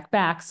to attack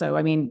back. So,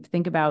 I mean,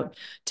 think about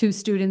two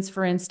students,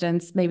 for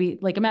instance. Maybe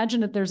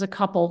imagine that there's a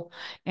couple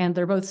and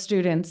they're both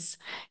students,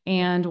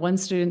 and one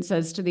student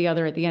says to the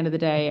other at the end of the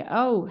day,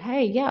 "Oh,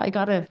 hey, yeah, I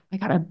got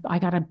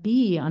a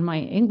B on my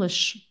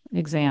English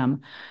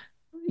exam."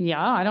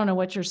 "Yeah, I don't know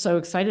what you're so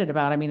excited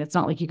about. I mean, it's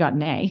not like you got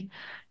an A."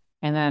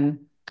 And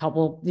then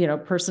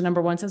person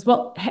number one says,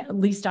 "Well, at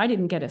least I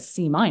didn't get a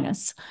C-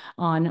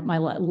 on my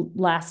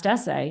last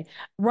essay."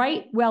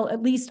 Right. Well,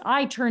 at least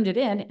I turned it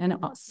in, and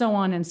so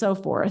on and so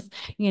forth,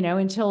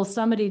 until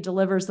somebody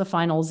delivers the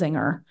final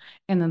zinger,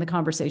 and then the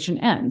conversation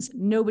ends.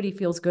 Nobody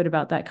feels good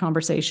about that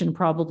conversation,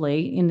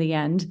 probably, in the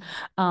end.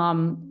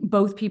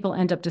 Both people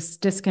end up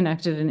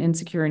disconnected and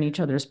insecure in each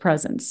other's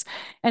presence.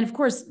 And of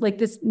course,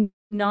 this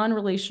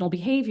non-relational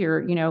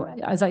behavior,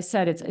 as I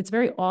said, it's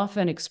very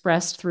often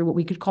expressed through what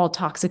we could call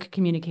toxic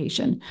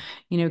communication,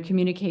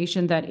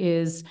 communication that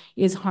is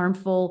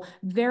harmful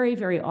very,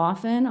 very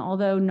often.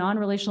 Although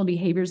non-relational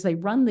behaviors, they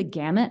run the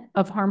gamut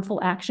of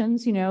harmful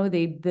actions.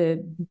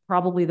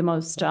 Probably the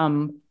most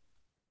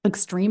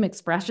extreme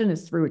expression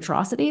is through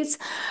atrocities.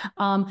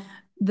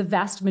 The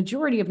vast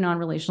majority of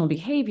non-relational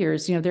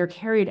behaviors, they're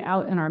carried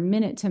out in our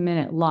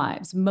minute-to-minute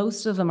lives.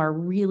 Most of them are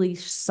really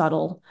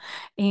subtle,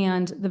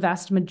 and the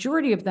vast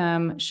majority of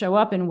them show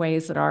up in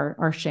ways that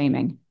are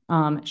shaming.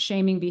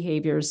 Shaming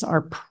behaviors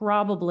are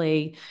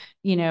probably,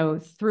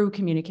 through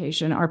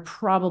communication, are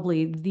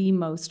probably the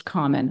most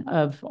common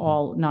of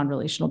all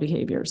non-relational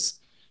behaviors.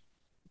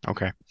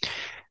 Okay.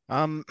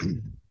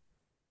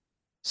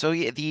 So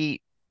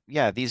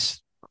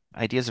these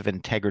ideas of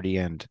integrity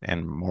and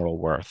moral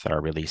worth are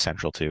really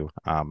central to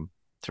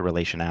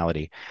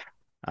relationality.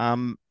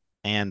 And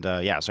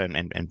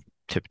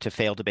to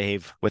fail to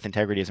behave with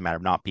integrity is a matter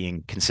of not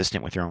being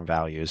consistent with your own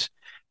values,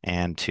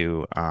 and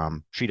to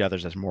treat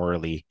others as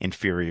morally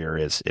inferior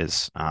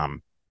is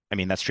I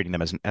mean, that's treating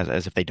them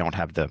as if they don't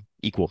have the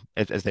equal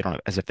as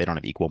if they don't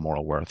have equal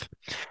moral worth.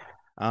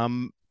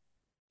 Um,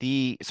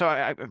 these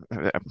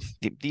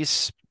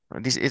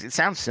it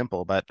sounds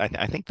simple, but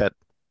I think that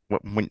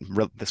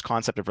this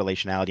concept of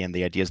relationality and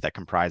the ideas that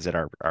comprise it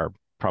are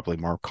probably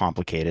more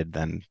complicated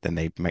than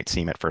they might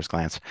seem at first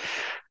glance.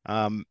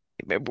 One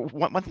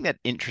thing that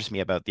interests me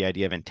about the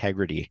idea of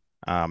integrity,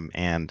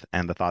 and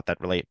the thought that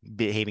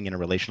behaving in a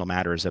relational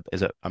matter is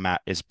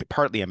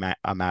partly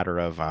a matter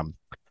of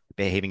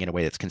behaving in a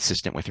way that's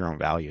consistent with your own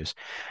values.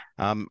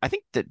 I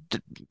think that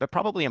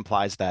probably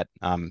implies that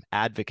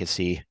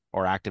advocacy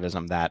or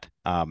activism that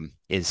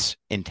is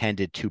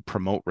intended to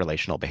promote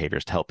relational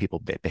behaviors, to help people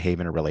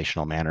behave in a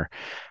relational manner,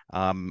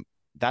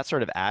 that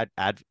sort of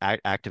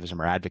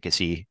activism or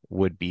advocacy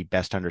would be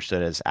best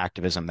understood as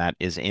activism that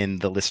is in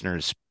the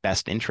listener's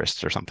best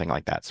interests or something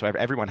like that. So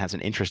everyone has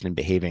an interest in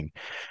behaving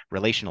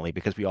relationally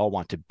because we all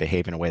want to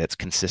behave in a way that's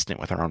consistent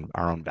with our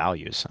own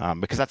values.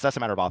 Because that's a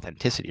matter of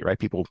authenticity, right?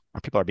 People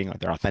are being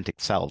their authentic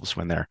selves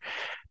when they're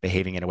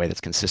behaving in a way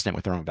that's consistent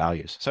with their own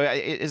values. So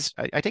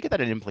I take it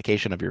that an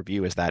implication of your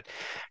view is that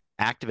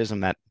activism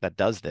that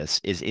does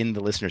this is in the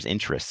listener's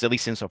interests, at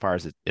least insofar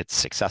as it's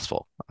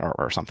successful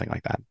or something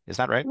like that. Is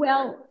that right?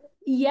 Well,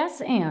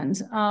 yes,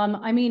 and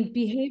I mean,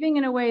 behaving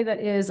in a way that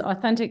is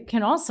authentic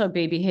can also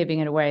be behaving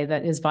in a way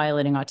that is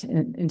violating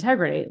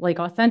integrity. Like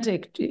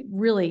authentic,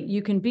 really,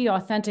 you can be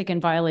authentic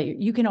and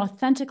you can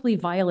authentically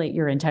violate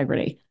your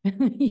integrity.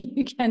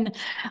 You can,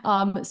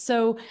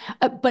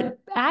 but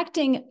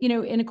acting,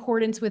 in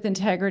accordance with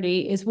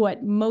integrity is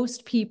what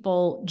most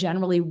people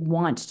generally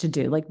want to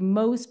do. Like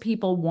most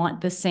people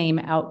want the same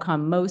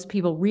outcome.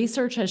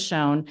 Research has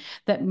shown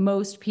that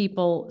most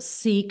people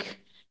seek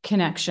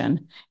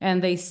connection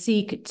and they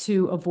seek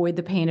to avoid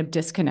the pain of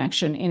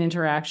disconnection in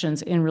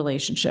interactions, in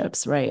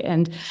relationships, right?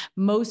 And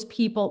most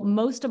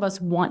of us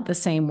want the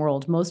same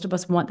world. Most of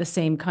us want the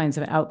same kinds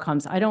of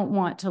outcomes. I don't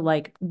want to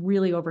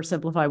really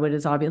oversimplify what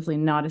is obviously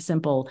not a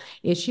simple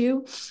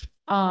issue.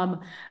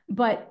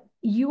 But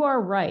you are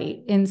right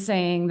in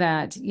saying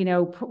that,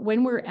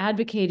 when we're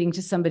advocating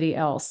to somebody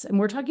else, and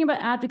we're talking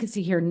about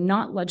advocacy here,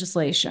 not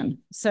legislation.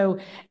 So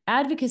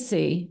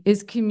advocacy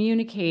is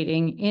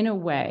communicating in a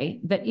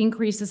way that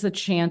increases the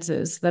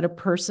chances that a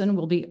person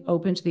will be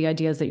open to the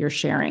ideas that you're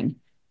sharing.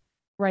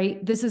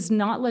 Right? This is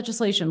not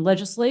legislation.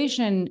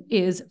 Legislation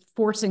is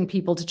forcing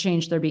people to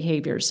change their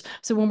behaviors.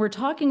 So when we're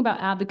talking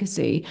about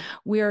advocacy,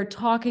 we are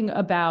talking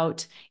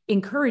about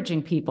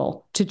encouraging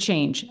people to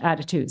change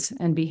attitudes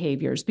and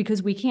behaviors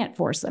because we can't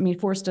force. I mean,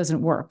 force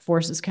doesn't work.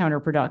 Force is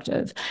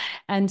counterproductive.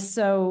 And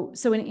so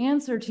in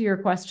answer to your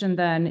question,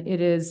 then it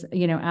is,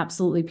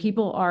 absolutely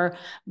people are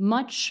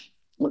much.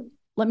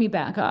 Let me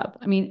back up.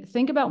 I mean,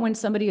 think about when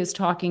somebody is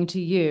talking to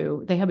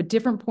you, they have a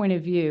different point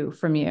of view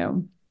from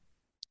you.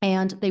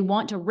 And they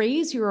want to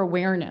raise your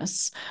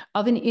awareness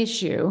of an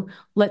issue.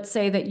 Let's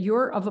say that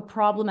you're of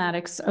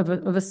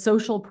a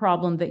social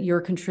problem that you're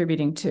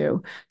contributing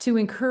to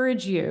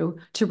encourage you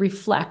to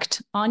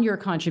reflect on your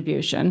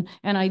contribution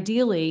and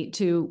ideally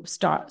to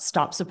stop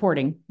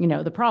supporting,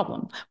 the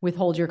problem,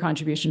 withhold your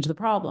contribution to the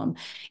problem.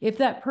 If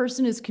that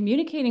person is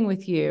communicating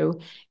with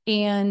you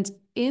and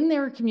in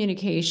their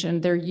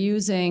communication, they're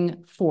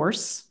using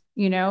force,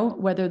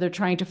 whether they're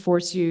trying to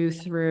force you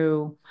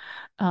through,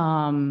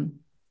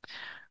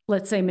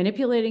 let's say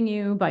manipulating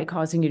you by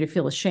causing you to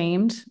feel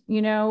ashamed,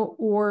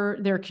 or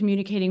they're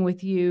communicating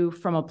with you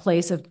from a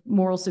place of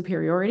moral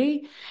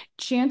superiority,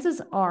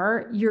 chances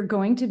are you're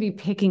going to be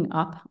picking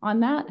up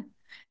on that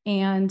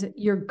and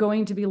you're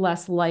going to be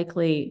less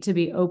likely to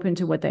be open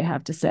to what they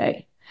have to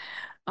say.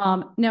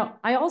 Now,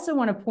 I also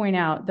want to point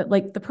out that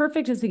the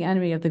perfect is the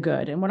enemy of the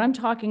good. And what I'm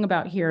talking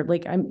about here,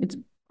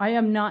 I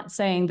am not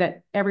saying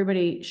that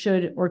everybody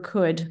should or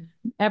could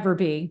ever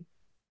be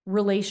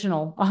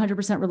relational,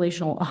 100%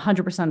 relational,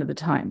 100% of the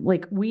time.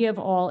 We have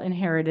all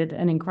inherited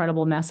an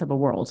incredible mess of a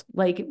world.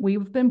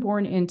 We've been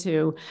born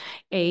into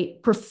a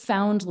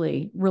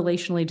profoundly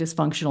relationally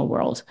dysfunctional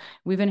world.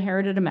 We've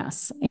inherited a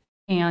mess.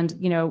 And,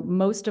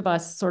 most of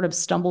us sort of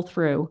stumble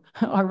through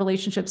our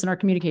relationships and our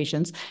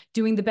communications,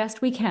 doing the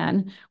best we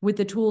can with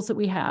the tools that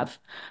we have,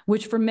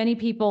 which for many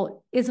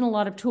people isn't a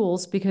lot of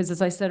tools because,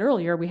 as I said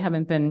earlier, we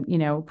haven't been,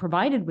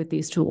 provided with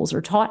these tools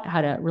or taught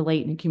how to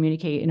relate and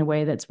communicate in a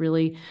way that's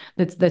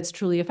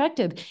truly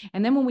effective.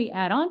 And then when we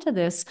add on to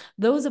this,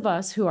 those of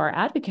us who are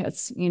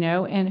advocates,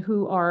 and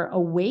who are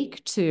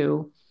awake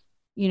to,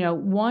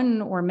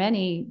 one or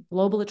many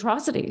global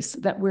atrocities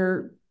that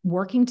we're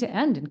working to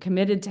end and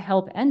committed to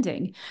help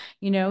ending.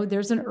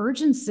 There's an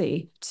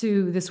urgency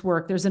to this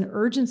work. There's an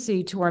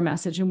urgency to our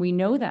message. And we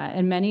know that.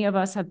 And many of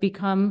us have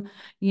become,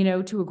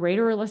 to a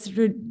greater or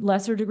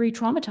lesser degree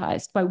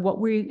traumatized by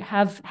what we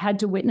have had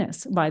to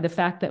witness, by the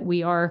fact that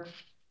we are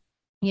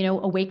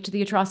awake to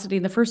the atrocity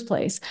in the first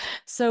place.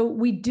 So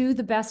we do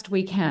the best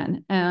we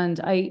can. And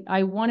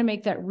I want to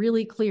make that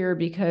really clear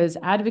because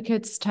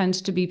advocates tend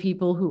to be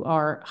people who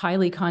are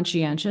highly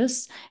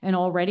conscientious and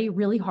already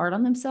really hard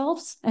on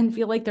themselves and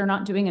feel like they're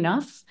not doing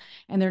enough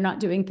and they're not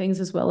doing things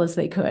as well as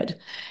they could.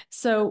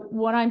 So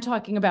what I'm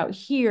talking about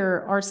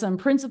here are some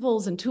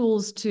principles and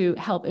tools to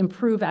help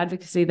improve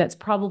advocacy that's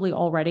probably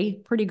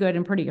already pretty good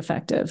and pretty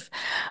effective.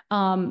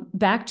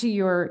 Back to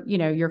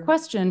your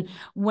question,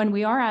 when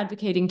we are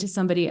advocating to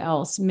somebody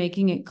else,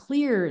 making it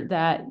clear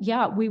that,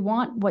 we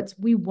want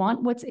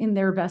what's in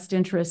their best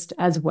interest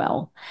as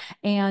well.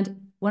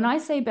 And When I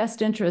say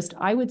best interest,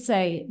 I would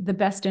say the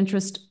best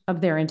interest of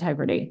their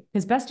integrity,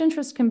 because best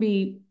interest can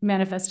be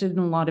manifested in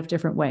a lot of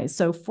different ways.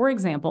 So, for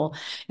example,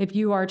 if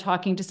you are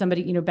talking to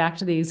somebody, back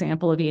to the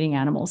example of eating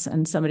animals,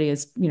 and somebody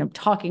is,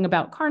 talking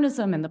about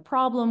carnism and the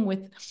problem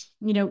with,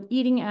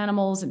 eating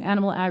animals and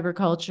animal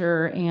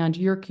agriculture, and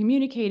you're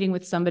communicating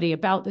with somebody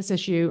about this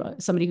issue,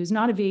 somebody who's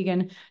not a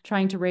vegan,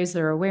 trying to raise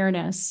their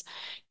awareness,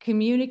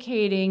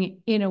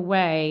 communicating in a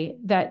way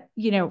that,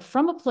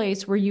 from a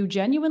place where you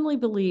genuinely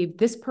believe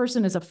this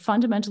person is a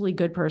fundamentally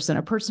good person,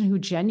 a person who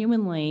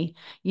genuinely,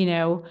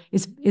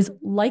 is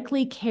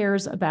likely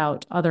cares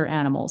about other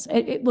animals.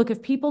 Look,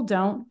 if people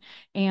don't,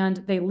 and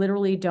they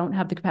literally don't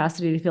have the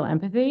capacity to feel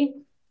empathy,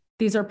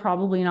 these are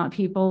probably not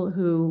people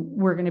who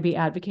we're going to be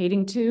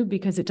advocating to,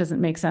 because it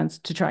doesn't make sense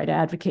to try to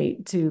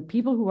advocate to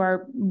people who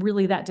are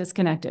really that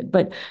disconnected.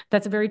 But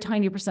that's a very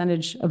tiny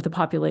percentage of the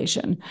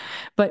population.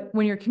 But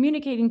when you're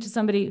communicating to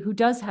somebody who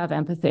does have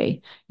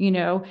empathy,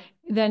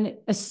 then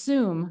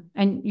assume,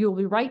 and you'll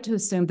be right to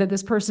assume, that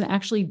this person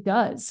actually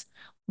does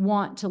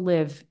want to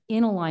live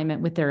in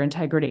alignment with their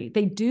integrity.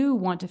 They do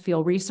want to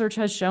feel. Research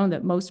has shown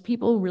that most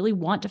people really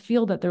want to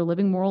feel that they're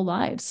living moral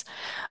lives,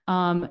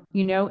 and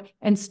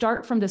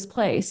start from this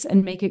place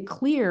and make it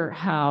clear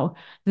how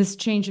this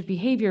change of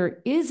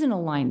behavior is in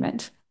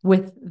alignment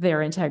with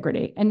their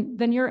integrity. And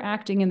then you're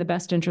acting in the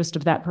best interest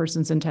of that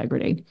person's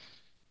integrity.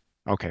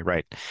 Okay,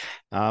 right.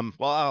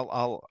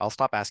 Well, I'll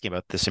stop asking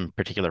about this in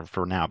particular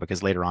for now,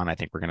 because later on I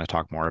think we're going to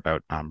talk more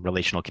about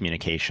relational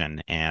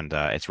communication and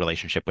its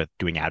relationship with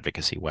doing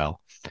advocacy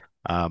well.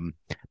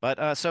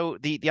 But so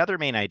the other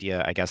main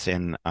idea, I guess,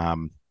 in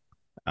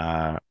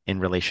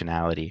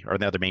relationality, or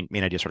the other main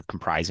idea sort of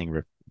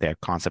comprising the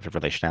concept of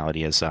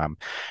relationality, is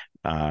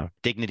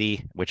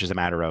dignity, which is a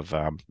matter of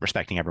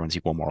respecting everyone's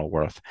equal moral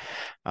worth.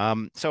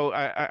 So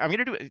I'm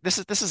going to do this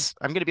is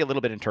I'm going to be a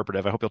little bit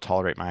interpretive. I hope you'll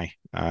tolerate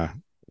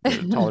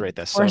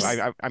this. So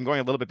I'm going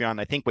a little bit beyond,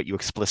 I think, what you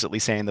explicitly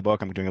say in the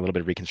book. I'm doing a little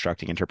bit of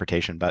reconstructing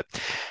interpretation, but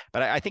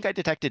I think I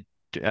detected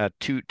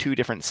two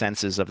different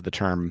senses of the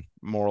term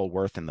moral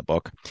worth in the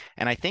book,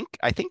 and I think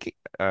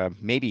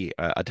maybe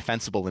a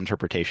defensible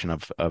interpretation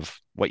of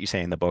what you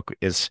say in the book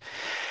is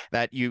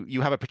that you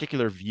have a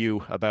particular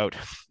view about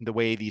the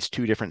way these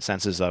two different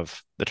senses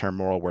of the term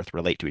moral worth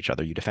relate to each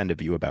other. You defend a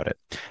view about it.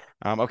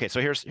 Okay, so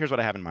here's what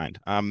I have in mind.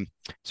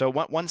 So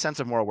one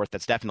sense of moral worth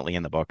that's definitely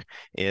in the book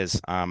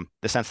is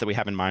the sense that we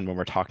have in mind when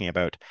we're talking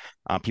about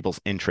people's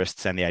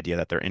interests and the idea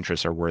that their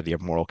interests are worthy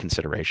of moral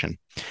consideration.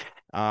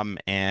 You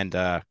and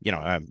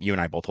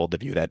I both hold the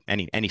view that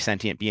any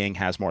sentient being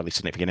has morally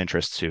significant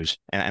interests,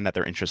 and that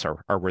their interests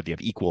are worthy of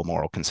equal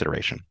moral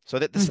consideration. So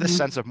that this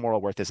sense of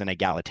moral worth is an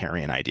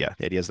egalitarian idea.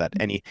 The idea is that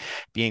any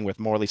being with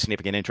morally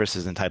significant interests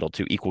is entitled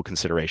to equal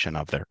consideration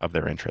of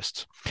their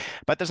interests.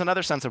 But there's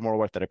another sense of moral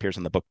worth that appears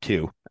in the book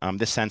too.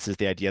 This sense is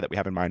the idea that we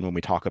have in mind when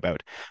we talk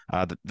about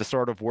the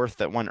sort of worth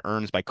that one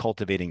earns by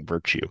cultivating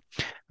virtue.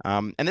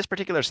 And this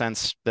particular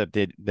sense,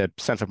 the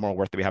sense of moral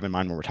worth that we have in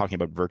mind when we're talking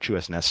about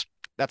virtuousness,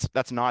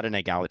 that's not an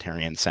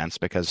egalitarian sense,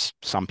 because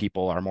some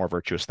people are more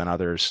virtuous than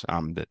others.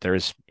 That there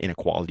is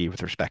inequality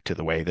with respect to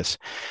the way this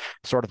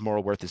sort of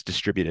moral worth is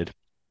distributed.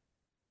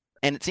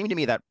 And it seemed to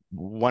me that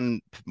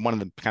one of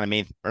the kind of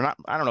main, or not,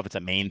 I don't know if it's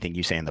a main thing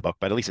you say in the book,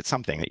 but at least it's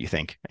something that you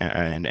think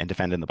and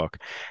defend in the book,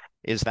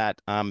 is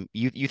that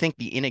you think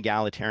the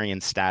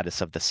inegalitarian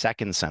status of the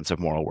second sense of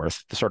moral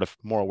worth, the sort of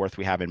moral worth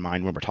we have in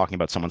mind when we're talking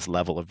about someone's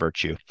level of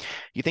virtue,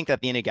 you think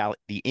that the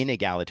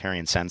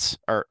inegalitarian sense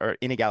or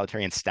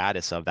inegalitarian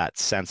status of that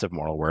sense of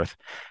moral worth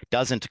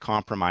doesn't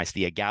compromise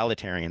the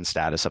egalitarian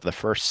status of the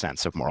first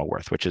sense of moral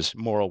worth, which is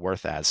moral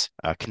worth as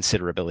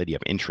considerability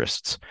of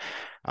interests.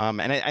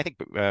 And I think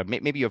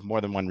maybe you have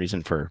more than one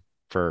reason for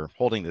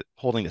holding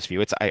this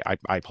view.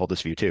 I hold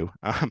this view too.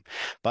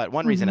 But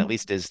one reason, at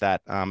least, is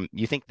that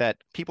you think that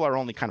people are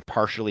only kind of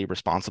partially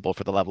responsible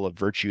for the level of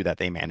virtue that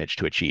they manage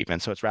to achieve.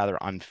 And so it's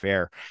rather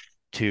unfair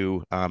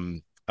to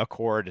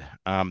accord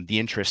the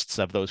interests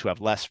of those who have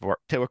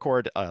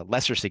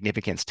lesser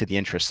significance to the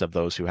interests of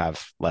those who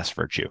have less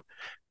virtue.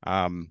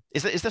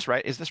 Is this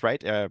right? Is this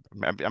right?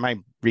 Am I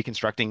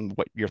reconstructing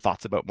what your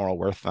thoughts about moral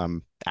worth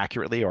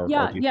accurately, or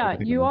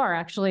you are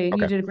actually,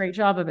 and you did a great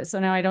job of it. So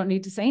now I don't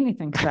need to say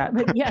anything to that.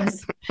 But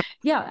yes,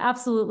 yeah,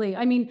 absolutely.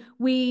 I mean,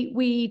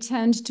 we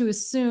tend to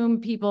assume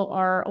people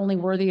are only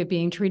worthy of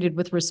being treated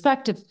with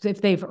respect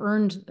if they've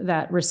earned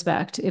that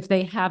respect, if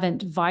they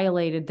haven't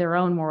violated their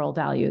own moral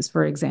values,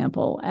 for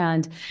example.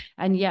 And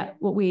yet,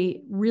 what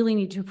we really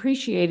need to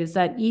appreciate is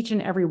that each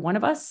and every one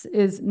of us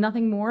is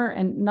nothing more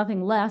and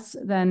nothing less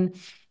than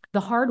the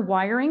hard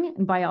wiring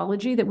and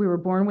biology that we were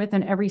born with,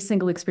 and every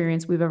single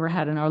experience we've ever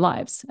had in our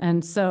lives.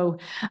 And so,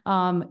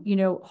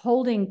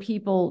 holding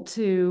people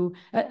to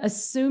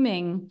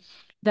assuming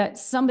that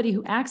somebody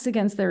who acts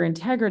against their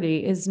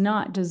integrity is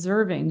not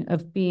deserving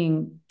of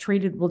being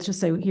treated, we'll just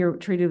say here,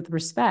 treated with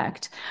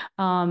respect,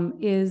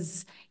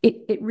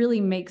 it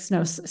really makes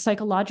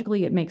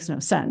psychologically, it makes no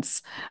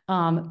sense.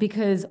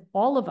 Because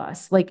all of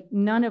us, like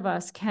none of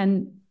us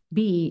can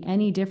be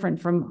any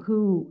different from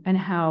who and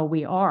how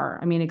we are.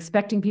 I mean,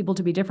 expecting people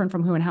to be different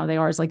from who and how they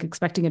are is like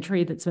expecting a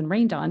tree that's been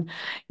rained on,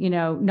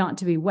 not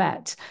to be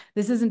wet.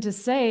 This isn't to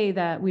say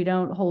that we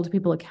don't hold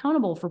people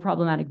accountable for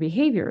problematic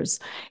behaviors.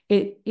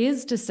 It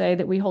is to say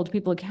that we hold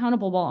people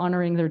accountable while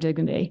honoring their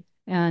dignity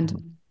and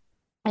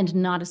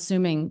not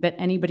assuming that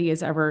anybody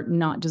is ever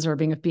not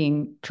deserving of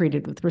being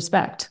treated with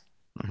respect.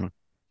 Mm-hmm.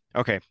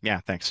 Okay.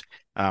 Yeah. Thanks.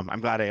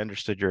 I'm glad I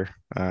understood your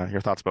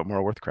thoughts about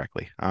moral worth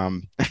correctly.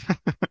 And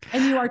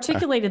you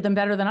articulated them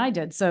better than I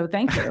did, so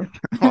thank you.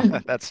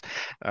 Well,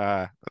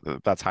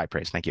 that's high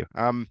praise. Thank you.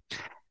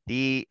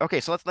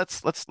 So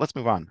let's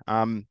move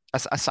on.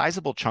 A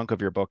sizable chunk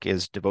of your book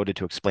is devoted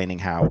to explaining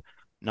how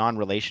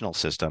non-relational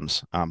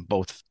systems,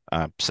 both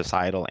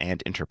societal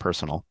and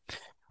interpersonal,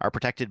 are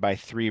protected by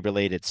three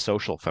related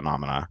social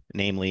phenomena,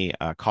 namely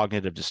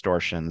cognitive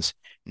distortions,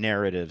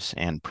 narratives,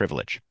 and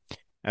privilege.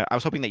 I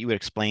was hoping that you would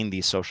explain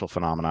these social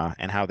phenomena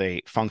and how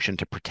they function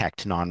to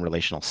protect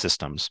non-relational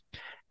systems.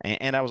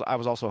 And I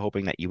was also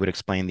hoping that you would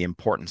explain the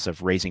importance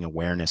of raising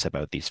awareness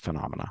about these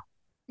phenomena.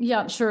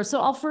 Yeah, sure.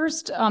 So I'll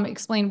first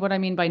explain what I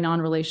mean by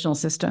non-relational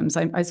systems.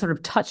 I sort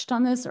of touched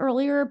on this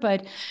earlier,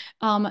 but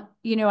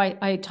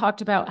I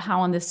talked about how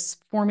on this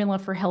formula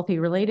for healthy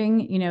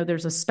relating,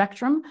 there's a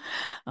spectrum,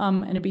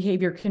 and a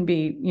behavior can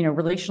be,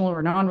 relational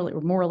or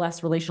non-relational, or more or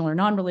less relational or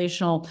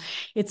non-relational.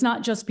 It's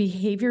not just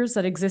behaviors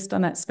that exist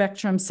on that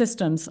spectrum.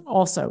 Systems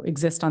also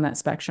exist on that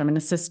spectrum, and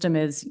a system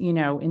is,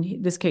 in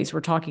this case, we're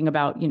talking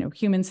about,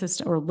 human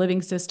system or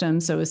living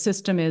systems. So a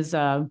system is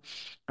a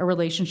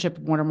relationship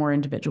of one or more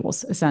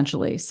individuals,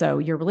 essentially. So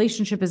your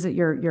relationship is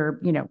your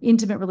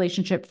intimate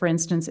relationship, for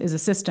instance, is a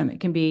system.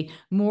 It can be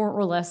more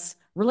or less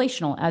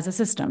relational as a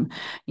system,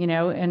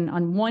 and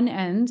on one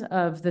end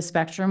of the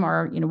spectrum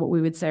are, what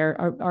we would say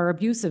are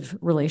abusive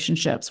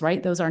relationships,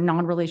 right? Those are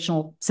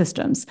non-relational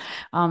systems.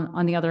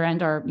 On the other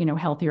end are,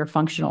 healthier,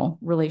 functional,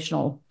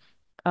 relational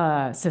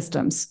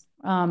systems.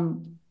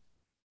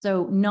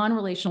 So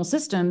non-relational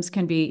systems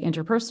can be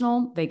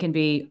interpersonal. They can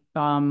be,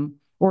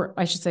 or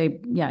I should say,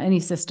 any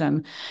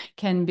system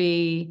can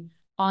be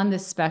on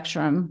this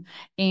spectrum.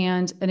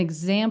 And an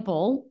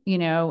example,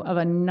 of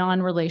a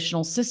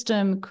non-relational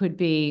system could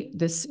be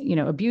this,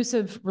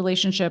 abusive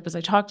relationship, as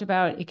I talked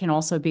about. It can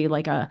also be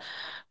like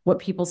what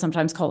people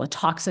sometimes call a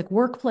toxic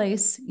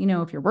workplace,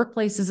 if your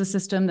workplace is a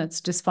system that's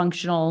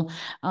dysfunctional,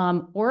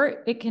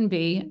 or it can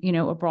be,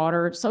 a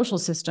broader social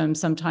system,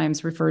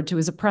 sometimes referred to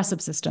as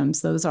oppressive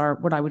systems. Those are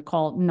what I would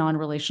call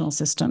non-relational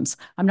systems.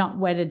 I'm not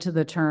wedded to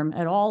the term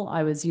at all.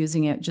 I was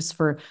using it just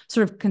for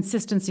sort of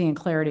consistency and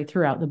clarity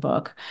throughout the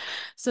book.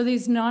 So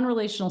these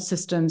non-relational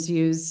systems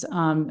use,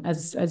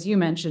 as you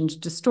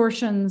mentioned,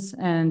 distortions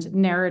and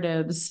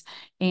narratives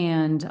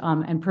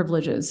and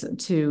privileges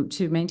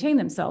to maintain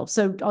themselves.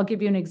 So I'll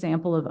give you an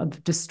example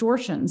of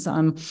distortions.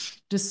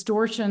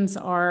 Distortions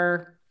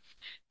are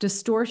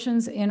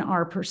distortions in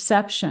our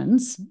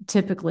perceptions,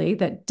 typically,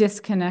 that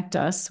disconnect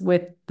us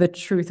with the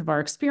truth of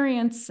our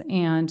experience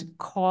and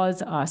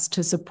cause us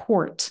to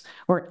support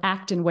or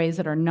act in ways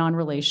that are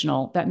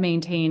non-relational, that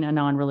maintain a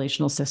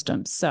non-relational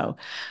system. So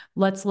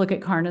let's look at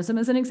carnism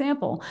as an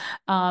example.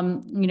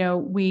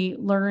 We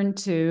learn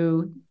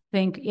to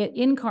think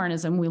in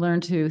carnism, we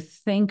learn to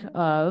think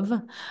of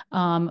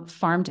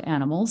farmed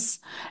animals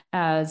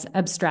as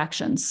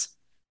abstractions.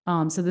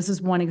 So this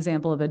is one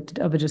example of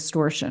a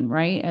distortion,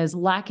 right? As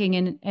lacking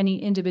in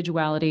any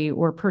individuality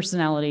or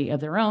personality of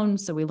their own.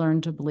 So we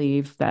learn to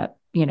believe that,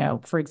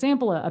 for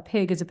example, a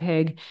pig is a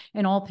pig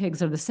and all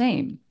pigs are the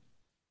same.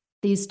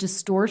 These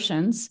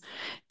distortions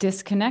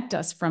disconnect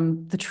us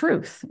from the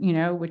truth,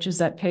 which is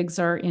that pigs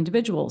are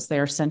individuals. They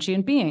are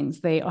sentient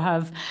beings. They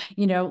have,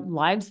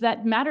 lives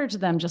that matter to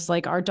them, just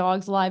like our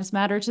dogs' lives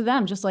matter to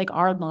them, just like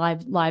our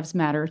lives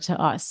matter to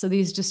us. So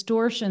these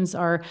distortions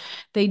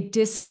they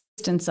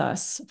distance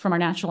us from our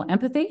natural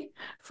empathy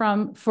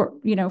for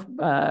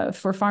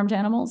farmed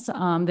animals.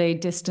 They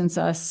distance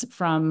us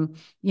from,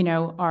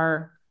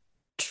 our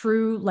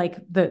true, like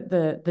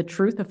the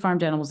truth of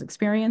farmed animals'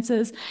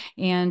 experiences,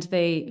 and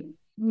they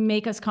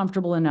make us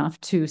comfortable enough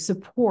to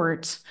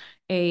support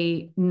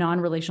a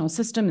non-relational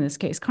system, in this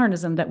case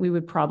carnism, that we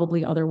would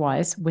probably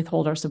otherwise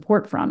withhold our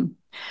support from.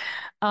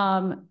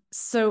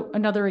 So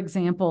another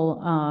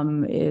example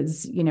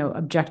is,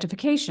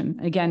 objectification.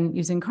 Again,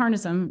 using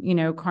carnism,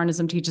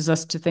 carnism teaches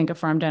us to think of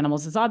farmed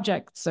animals as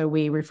objects. So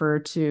we refer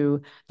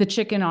to the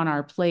chicken on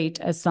our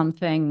plate as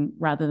something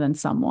rather than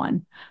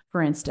someone,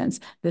 for instance.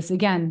 This,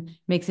 again,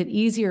 makes it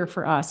easier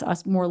for us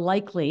more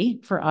likely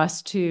for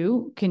us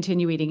to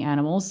continue eating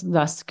animals,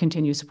 thus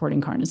continue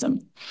supporting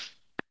carnism.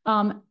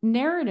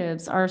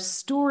 Narratives are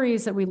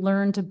stories that we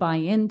learn to buy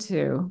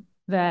into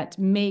that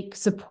make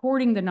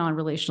supporting the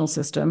non-relational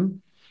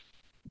system,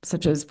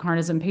 such as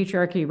carnism,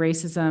 patriarchy,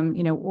 racism,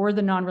 or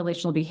the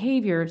non-relational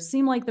behavior,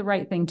 seem like the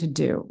right thing to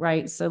do,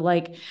 right? So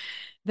like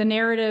the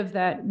narrative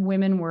that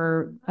women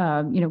were,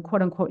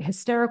 quote unquote,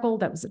 hysterical,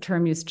 that was a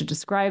term used to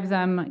describe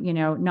them,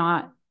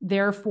 not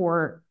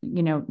therefore,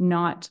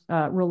 not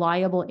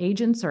reliable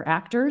agents or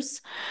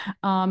actors,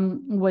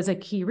 was a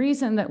key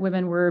reason that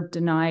women were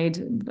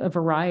denied a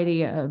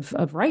variety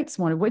of rights,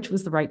 one of which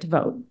was the right to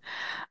vote.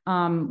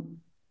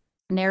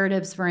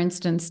 Narratives, for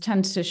instance,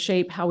 tend to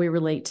shape how we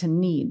relate to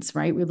needs,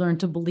 right? We learn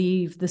to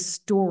believe the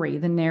story,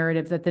 the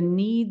narrative, that the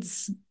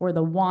needs or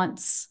the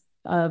wants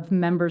of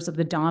members of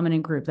the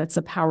dominant group, that's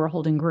the power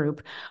holding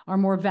group, are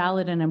more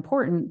valid and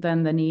important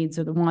than the needs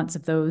or the wants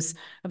of those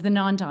of the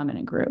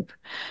non-dominant group,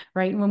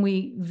 right? And when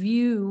we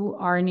view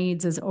our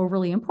needs as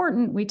overly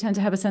important, we tend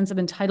to have a sense of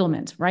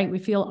entitlement, right? We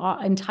feel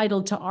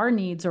entitled to our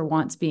needs or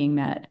wants being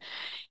met.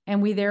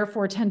 And we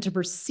therefore tend to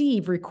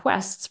perceive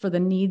requests for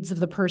the needs of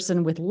the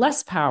person with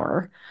less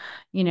power,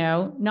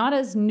 not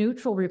as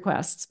neutral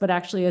requests, but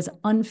actually as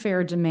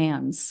unfair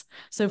demands.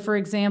 So, for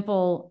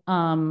example,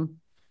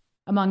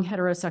 among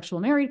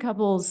heterosexual married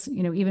couples,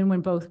 even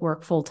when both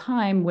work full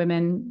time,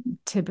 women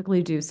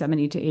typically do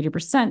 70 to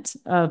 80%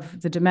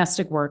 of the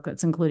domestic work,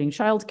 that's including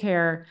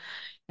childcare.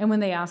 And when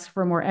they ask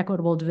for a more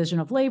equitable division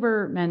of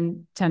labor,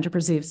 men tend to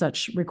perceive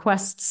such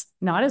requests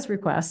not as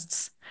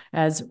requests,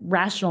 as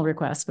rational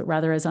requests, but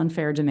rather as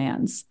unfair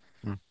demands.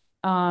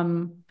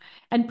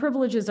 And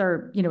privileges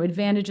are,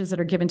 advantages that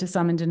are given to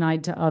some and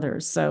denied to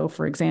others. So,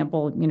 for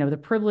example, the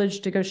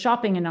privilege to go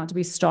shopping and not to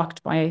be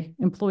stalked by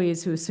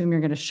employees who assume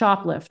you're going to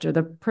shoplift, or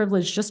the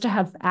privilege just to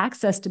have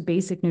access to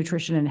basic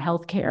nutrition and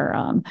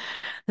healthcare,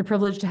 the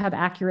privilege to have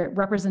accurate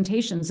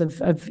representations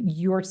of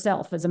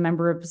yourself as a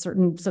member of a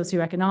certain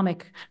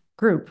socioeconomic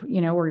group,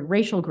 or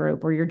racial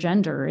group, or your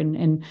gender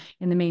in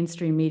the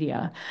mainstream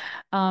media.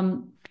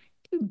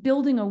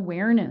 Building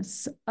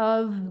awareness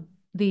of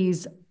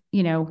these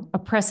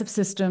oppressive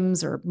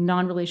systems or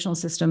non-relational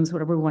systems,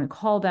 whatever we want to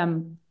call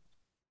them,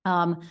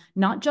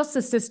 not just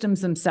the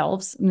systems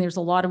themselves. And there's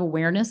a lot of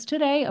awareness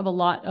today of a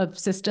lot of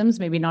systems,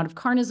 maybe not of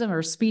carnism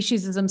or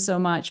speciesism so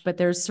much, but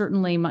there's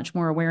certainly much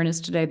more awareness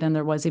today than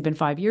there was even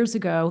 5 years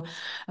ago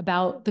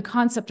about the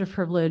concept of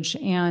privilege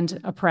and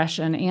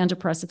oppression and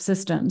oppressive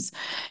systems.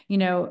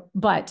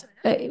 But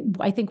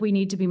I think we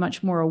need to be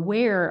much more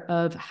aware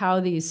of how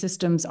these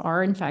systems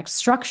are in fact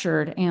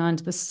structured and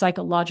the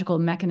psychological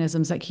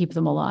mechanisms that keep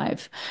them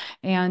alive.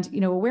 And,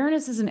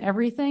 awareness isn't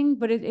everything,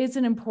 but it is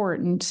an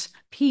important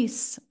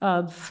piece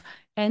of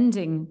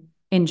ending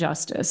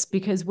injustice,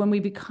 because when we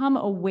become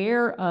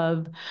aware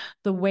of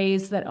the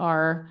ways that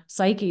our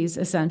psyches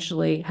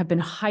essentially have been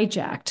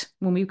hijacked,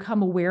 when we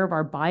become aware of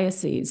our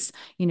biases,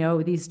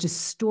 these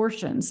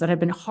distortions that have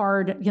been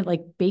hard,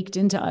 baked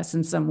into us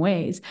in some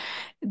ways,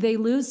 they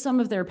lose some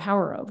of their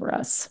power over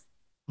us.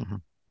 Mm-hmm.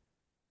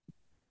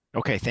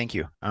 Okay, thank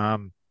you.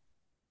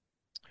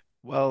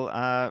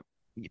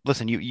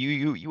 Listen,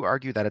 you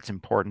argue that it's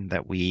important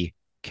that we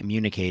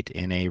communicate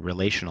in a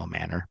relational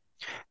manner.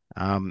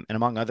 And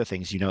among other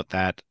things, you note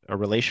that a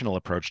relational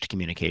approach to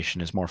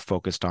communication is more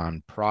focused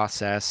on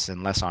process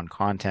and less on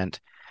content,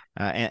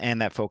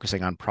 and that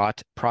focusing on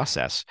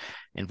process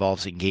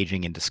involves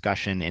engaging in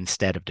discussion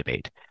instead of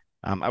debate.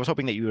 I was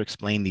hoping that you would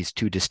explain these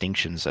two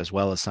distinctions as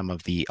well as some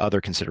of the other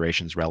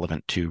considerations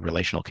relevant to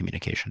relational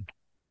communication.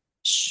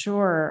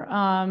 Sure.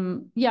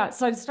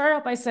 So I'd start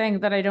out by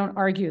saying that I don't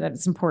argue that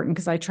it's important,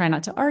 because I try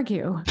not to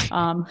argue.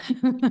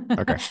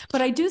 Okay.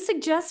 But I do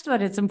suggest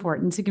that it's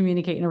important to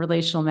communicate in a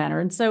relational manner.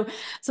 And so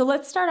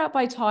let's start out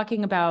by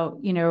talking about,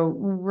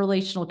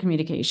 relational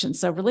communication.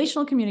 So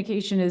relational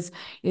communication is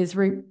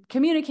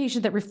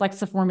communication that reflects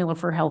the formula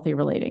for healthy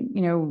relating,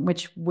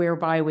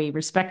 whereby we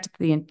respect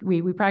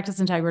we practice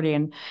integrity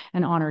and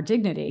honor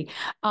dignity.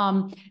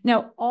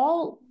 Now,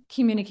 all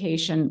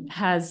communication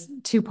has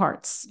two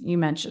parts you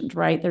mentioned,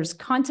 right? There's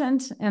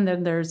content and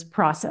then there's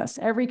process.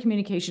 Every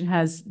communication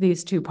has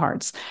these two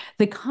parts.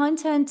 The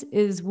content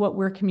is what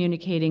we're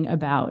communicating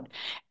about,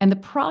 and the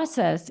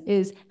process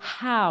is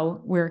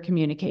how we're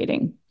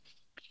communicating.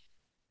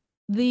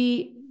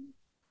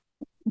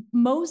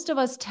 Most of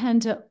us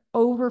tend to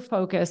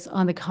over-focus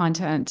on the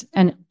content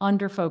and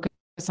under-focus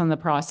on the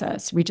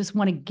process. We just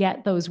want to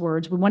get those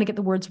words. We want to get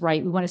the words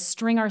right. We want to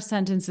string our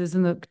sentences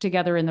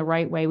together in the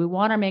right way. We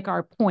want to make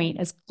our point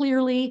as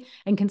clearly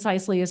and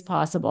concisely as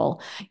possible,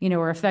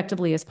 or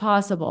effectively as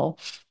possible,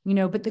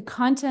 but the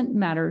content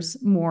matters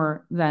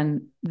more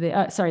than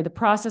the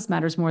process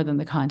matters more than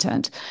the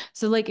content.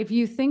 So if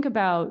you think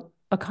about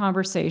a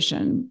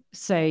conversation,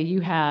 say you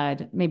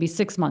had maybe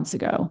 6 months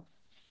ago,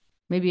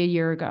 maybe a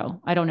year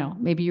ago, I don't know,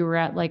 maybe you were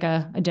at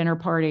a dinner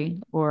party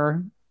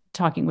or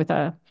talking with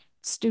a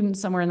student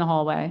somewhere in the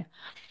hallway,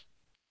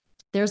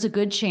 there's a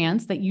good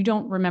chance that you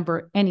don't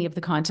remember any of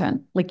the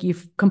content.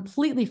 You've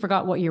completely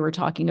forgot what you were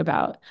talking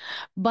about,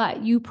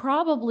 but you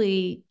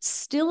probably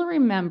still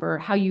remember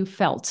how you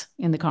felt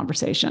in the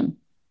conversation.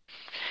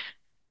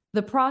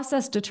 The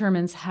process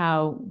determines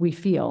how we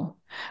feel.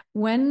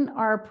 When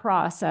our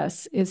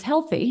process is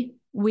healthy,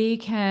 we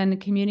can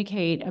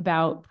communicate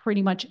about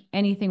pretty much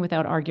anything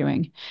without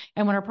arguing.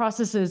 And when our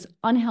process is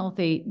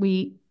unhealthy,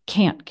 we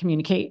can't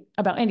communicate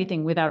about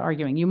anything without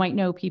arguing. You might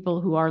know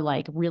people who are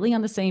really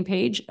on the same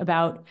page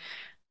about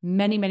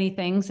many, many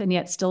things and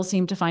yet still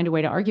seem to find a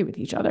way to argue with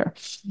each other.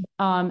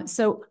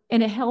 So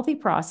in a healthy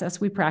process,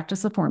 we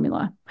practice the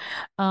formula.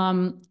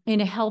 In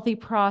a healthy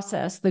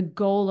process, the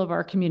goal of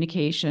our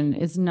communication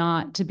is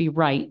not to be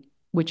right,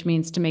 which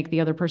means to make the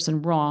other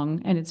person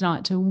wrong, and it's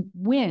not to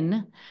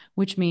win,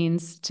 which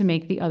means to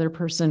make the other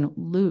person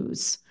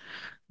lose.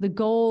 The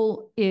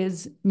goal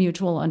is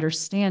mutual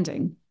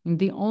understanding.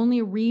 The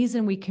only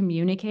reason we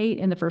communicate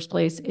in the first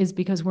place is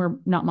because we're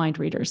not mind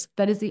readers.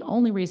 That is the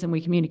only reason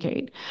we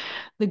communicate.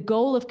 The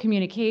goal of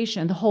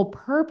communication, the whole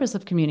purpose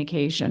of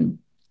communication,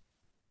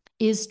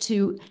 is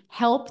to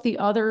help the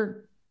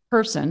other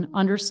person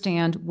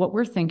understand what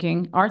we're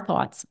thinking, our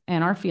thoughts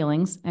and our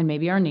feelings, and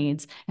maybe our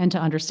needs, and to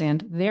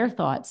understand their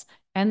thoughts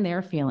and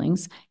their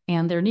feelings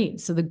and their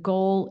needs. So the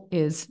goal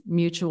is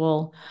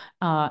mutual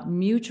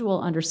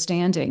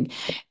understanding.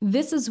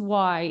 This is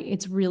why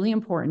it's really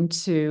important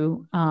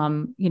to,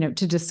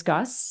 to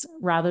discuss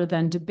rather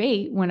than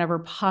debate whenever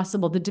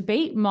possible. The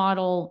debate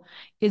model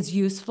is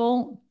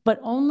useful, but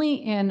only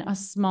in a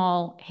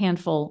small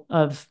handful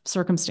of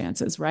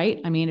circumstances,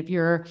 right? I mean, if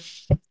you're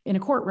in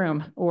a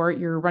courtroom or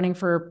you're running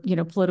for,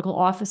 political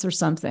office or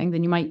something,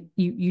 then you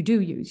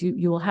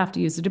will have to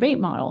use the debate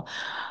model.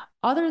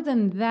 Other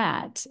than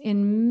that,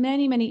 in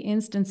many, many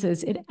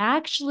instances, it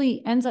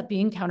actually ends up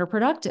being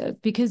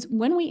counterproductive, because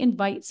when we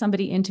invite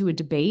somebody into a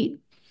debate,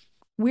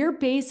 we're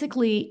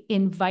basically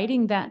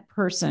inviting that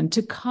person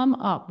to come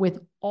up with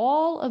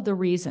all of the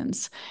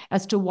reasons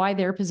as to why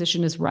their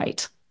position is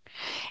right.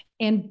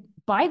 And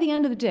by the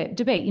end of the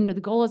debate,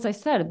 the goal, as I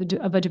said,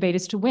 of a debate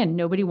is to win.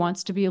 Nobody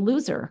wants to be a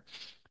loser.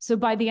 So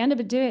by the end of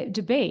a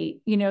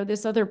debate,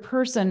 this other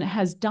person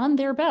has done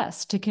their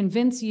best to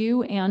convince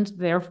you and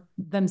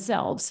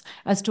themselves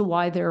as to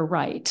why they're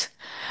right,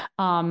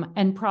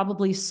 and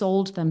probably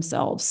sold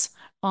themselves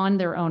on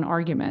their own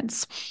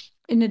arguments.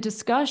 In a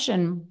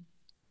discussion,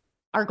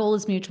 our goal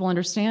is mutual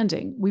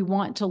understanding. We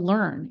want to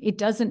learn. It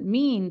doesn't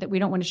mean that we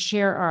don't want to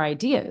share our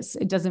ideas.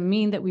 It doesn't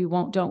mean that we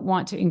don't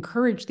want to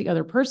encourage the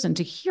other person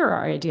to hear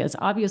our ideas.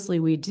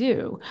 Obviously, we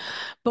do.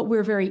 But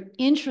we're very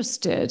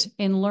interested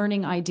in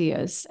learning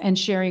ideas and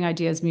sharing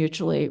ideas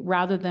mutually,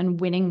 rather than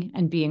winning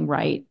and being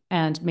right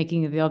and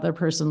making the other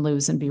person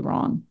lose and be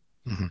wrong.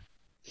 Mm-hmm.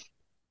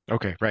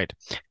 Okay, right.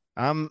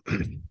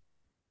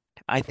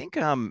 I think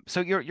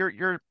so.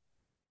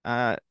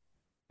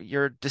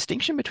 Your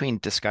distinction between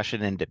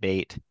discussion and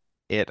debate,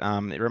 it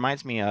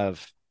reminds me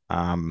of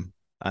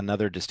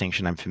another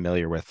distinction I'm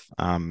familiar with,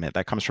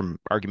 that comes from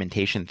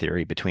argumentation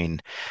theory between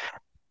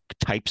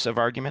types of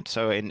argument.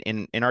 So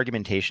in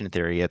argumentation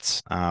theory,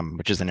 it's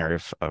which is an area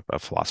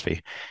of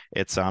philosophy,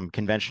 it's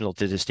conventional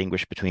to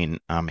distinguish between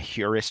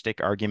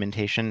heuristic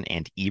argumentation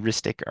and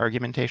heuristic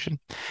argumentation,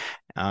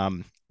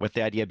 with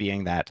the idea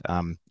being that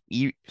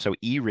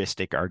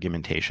heuristic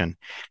argumentation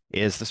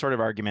is the sort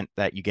of argument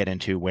that you get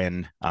into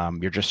when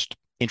you're just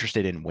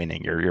interested in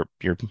winning. You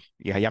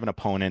have an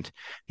opponent,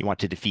 you want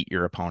to defeat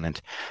your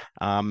opponent.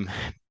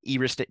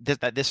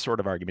 This sort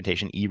of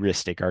argumentation,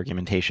 heuristic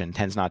argumentation,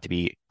 tends not to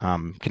be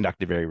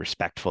conducted very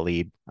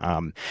respectfully.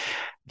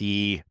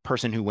 The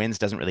person who wins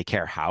doesn't really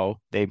care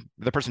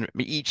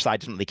each side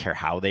doesn't really care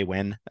how they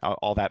win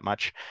all that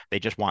much. They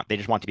just want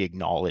to be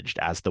acknowledged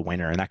as the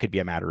winner, and that could be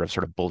a matter of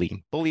sort of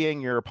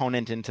bullying your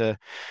opponent into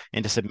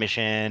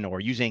submission, or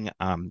using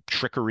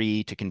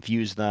trickery to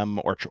confuse them,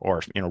 or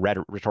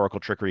rhetorical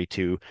trickery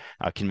to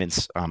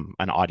convince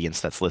an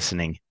audience that's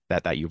listening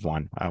that you've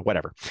won,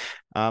 whatever.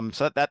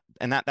 So that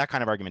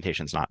kind of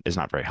argumentation is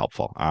not very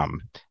helpful.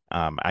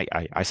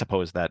 I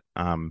suppose that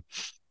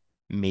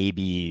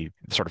maybe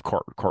sort of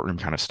courtroom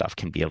kind of stuff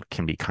can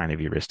be kind of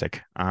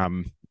heuristic.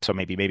 So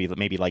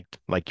maybe like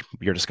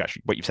your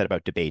discussion, what you said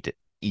about debate,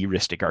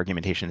 heuristic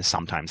argumentation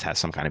sometimes has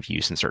some kind of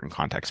use in certain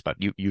contexts, but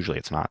usually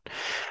it's not.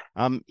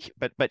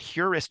 But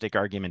heuristic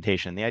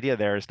argumentation, the idea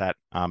there is that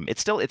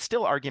it's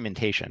still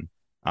argumentation.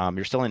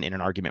 You're still in an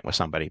argument with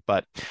somebody,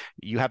 but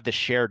you have the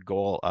shared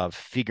goal of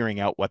figuring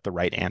out what the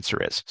right answer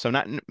is. So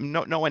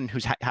no one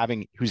who's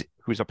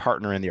a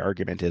partner in the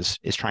argument is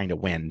trying to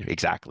win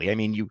exactly. I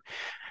mean,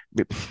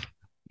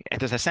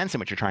 there's a sense in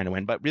which you're trying to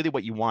win, but really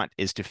what you want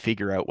is to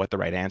figure out what the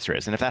right answer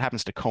is. And if that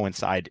happens to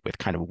coincide with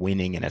kind of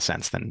winning in a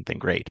sense, then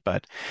great.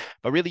 But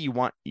really you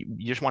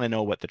just want to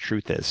know what the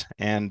truth is.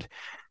 And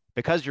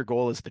because your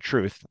goal is the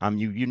truth,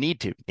 you need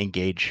to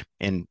engage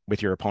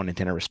with your opponent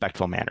in a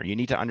respectful manner. You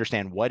need to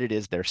understand what it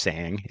is they're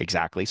saying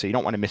exactly. So you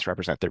don't want to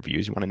misrepresent their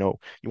views. You want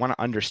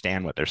to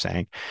understand what they're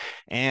saying.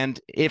 And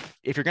if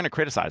you're going to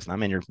criticize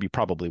them, and you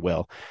probably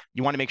will,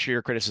 you want to make sure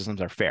your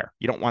criticisms are fair.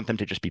 You don't want them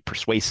to just be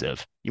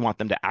persuasive. You want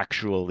them to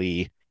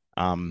actually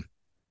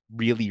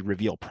really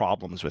reveal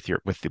problems with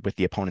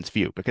the opponent's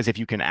view. Because if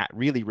you can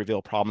really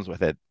reveal problems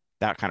with it,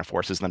 that kind of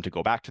forces them to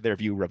go back to their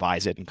view,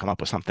 revise it, and come up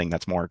with something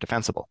that's more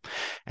defensible.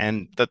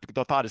 And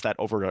the thought is that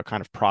over a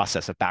kind of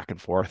process of back and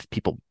forth,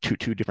 people,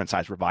 two different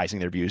sides revising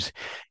their views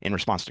in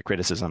response to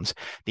criticisms,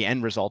 the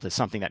end result is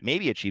something that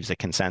maybe achieves a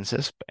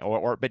consensus,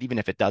 but even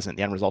if it doesn't,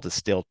 the end result is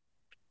still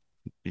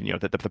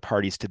the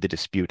parties to the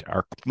dispute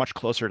are much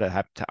closer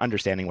to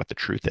understanding what the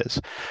truth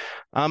is.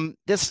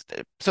 This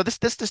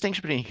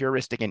distinction between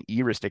heuristic and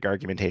heuristic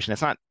argumentation,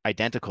 it's not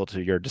identical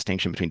to your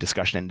distinction between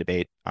discussion and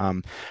debate.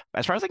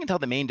 As far as I can tell,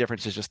 the main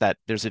difference is just that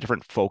there's a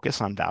different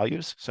focus on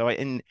values. So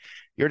in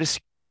your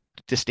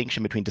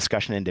distinction between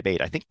discussion and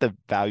debate, I think the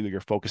value you're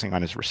focusing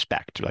on is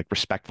respect, like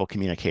respectful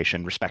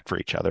communication, respect for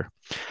each other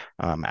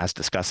as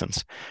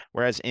discussants.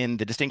 Whereas in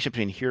the distinction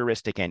between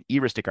heuristic and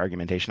heuristic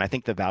argumentation, I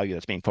think the value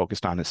that's being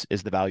focused on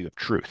is the value of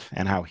truth,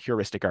 and how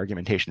heuristic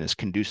argumentation is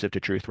conducive to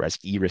truth, whereas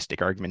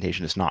heuristic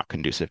argumentation is not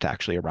conducive to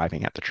actually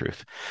arriving at the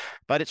truth.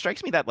 But it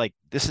strikes me that like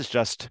this is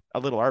just a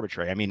little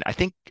arbitrary. I mean, I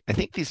think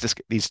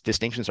these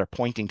distinctions are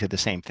pointing to the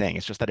same thing.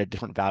 It's just that a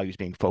different value is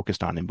being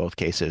focused on in both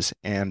cases.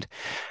 And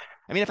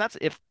I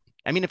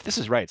mean, if this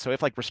is right, so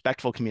if like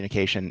respectful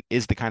communication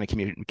is the kind of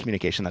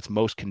communication that's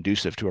most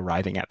conducive to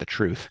arriving at the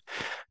truth,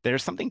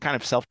 there's something kind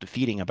of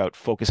self-defeating about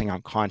focusing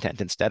on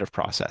content instead of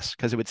process,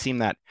 because it would seem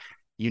that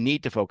you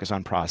need to focus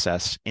on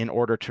process in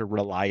order to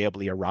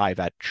reliably arrive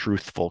at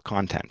truthful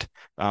content,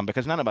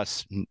 because none of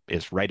us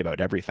is right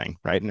about everything,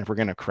 right? And if we're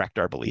going to correct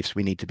our beliefs,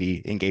 we need to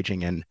be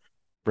engaging in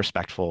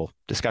respectful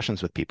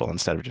discussions with people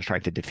instead of just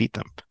trying to defeat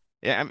them.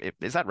 Yeah,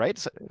 is that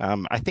right?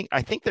 I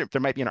think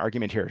there might be an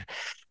argument here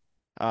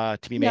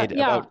to be made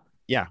about.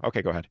 Yeah.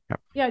 Okay, go ahead.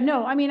 Yeah,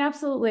 no, I mean,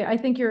 absolutely. I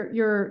think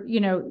you're,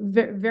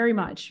 very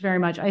much.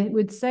 I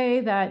would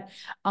say that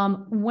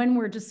when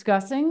we're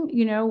discussing,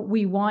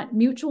 we want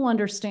mutual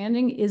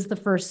understanding is the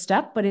first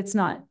step, but it's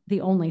not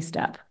the only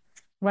step.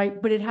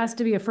 Right. But it has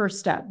to be a first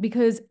step,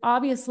 because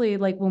obviously,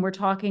 like when we're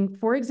talking,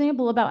 for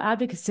example, about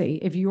advocacy,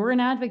 if you're an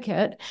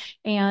advocate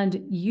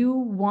and you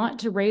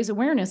want to raise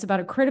awareness about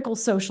a critical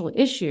social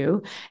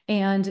issue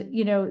and,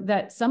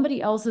 that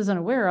somebody else isn't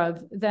aware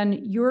of, then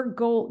your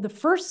goal, the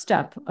first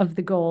step of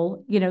the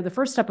goal, the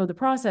first step of the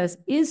process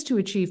is to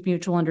achieve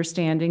mutual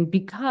understanding,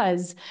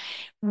 because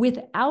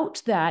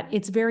without that,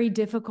 it's very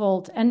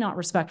difficult and not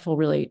respectful,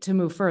 really, to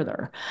move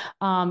further.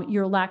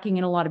 You're lacking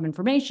in a lot of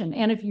information.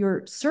 And if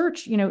your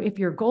search, if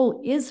your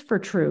goal is for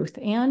truth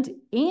and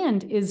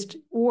is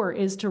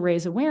to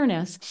raise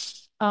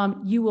awareness,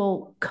 you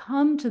will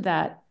come to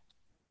that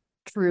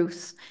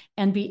truth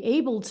and be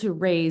able to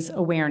raise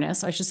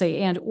awareness, I should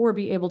say, or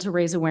be able to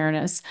raise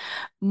awareness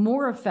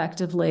more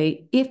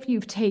effectively if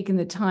you've taken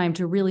the time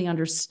to really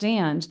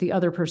understand the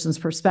other person's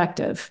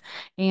perspective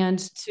and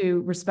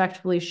to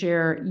respectfully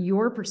share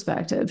your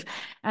perspective.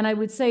 And I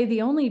would say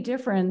the only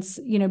difference,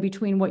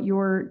 between what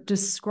you're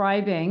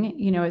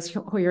describing, as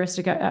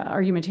heuristic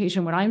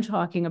argumentation, what I'm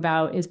talking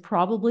about is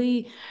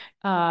probably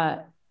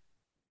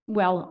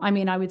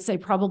I would say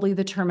probably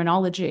the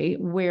terminology,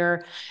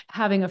 where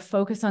having a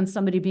focus on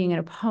somebody being an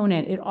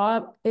opponent, it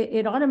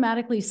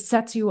automatically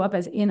sets you up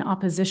as in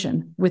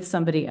opposition with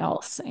somebody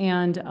else.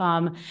 And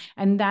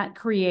that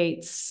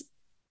creates,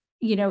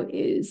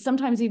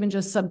 sometimes even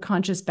just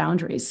subconscious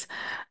boundaries.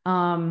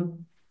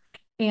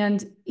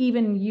 And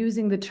even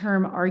using the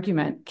term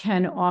argument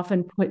can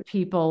often put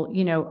people,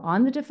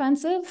 on the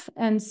defensive.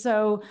 And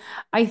so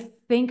I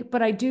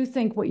do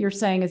think what you're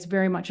saying is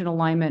very much in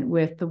alignment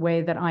with the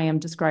way that I am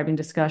describing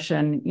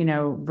discussion,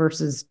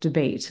 versus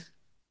debate.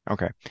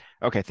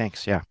 Okay,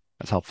 thanks. Yeah,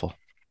 that's helpful.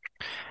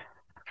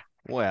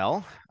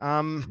 Well,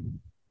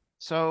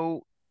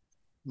 so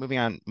moving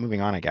on,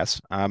 I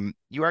guess.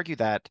 You argue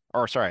that,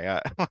 or sorry,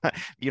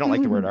 you don't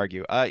like the word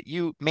argue.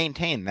 You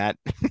maintain that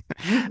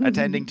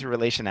attending to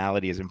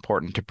relationality is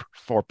important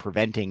for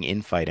preventing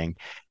infighting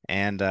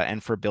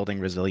and for building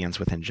resilience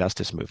within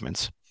justice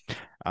movements.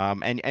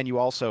 And you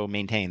also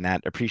maintain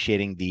that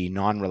appreciating the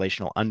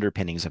non-relational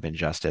underpinnings of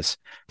injustice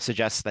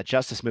suggests that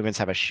justice movements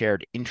have a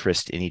shared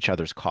interest in each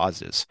other's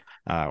causes,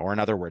 or in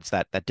other words,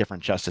 that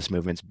different justice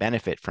movements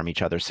benefit from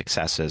each other's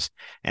successes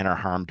and are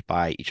harmed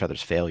by each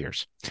other's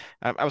failures.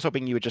 I was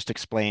hoping you would just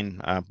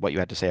explain what you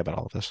had to say about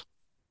all of this.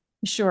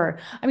 Sure.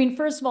 I mean,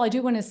 first of all, I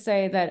do want to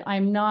say that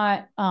I'm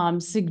not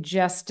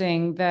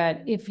suggesting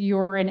that if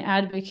you're an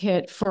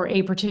advocate for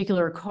a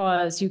particular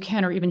cause, you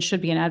can or even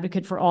should be an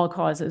advocate for all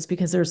causes,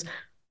 because there's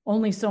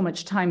only so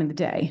much time in the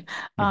day.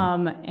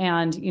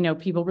 And,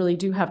 people really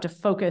do have to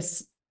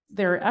focus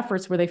their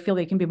efforts where they feel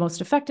they can be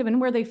most effective and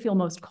where they feel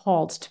most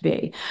called to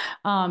be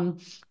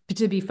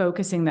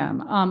focusing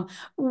them.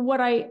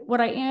 What I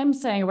am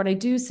saying, or what I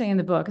do say in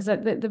the book, is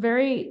that the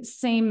very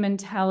same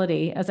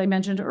mentality, as I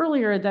mentioned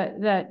earlier,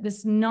 that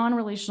this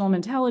non-relational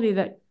mentality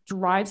that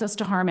drives us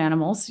to harm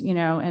animals,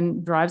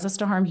 and drives us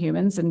to harm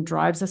humans and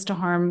drives us to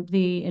harm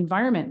the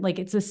environment. Like,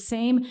 it's the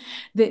same,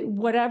 that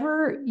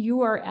whatever you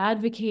are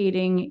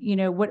advocating,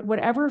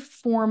 whatever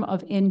form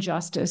of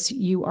injustice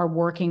you are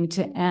working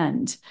to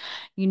end,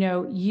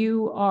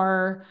 you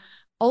are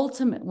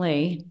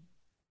ultimately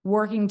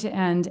working to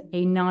end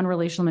a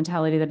non-relational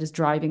mentality that is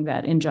driving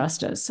that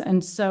injustice.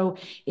 And so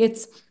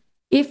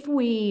if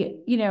we,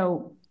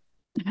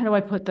 how do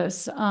I put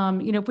this?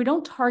 If we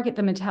don't target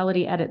the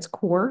mentality at its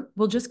core,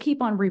 we'll just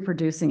keep on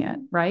reproducing it,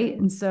 right?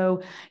 And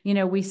so,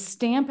 we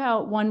stamp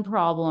out one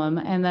problem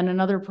and then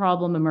another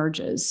problem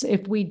emerges.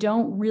 If we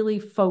don't really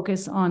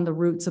focus on the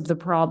roots of the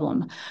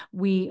problem,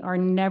 we are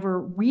never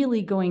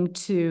really going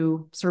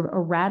to sort of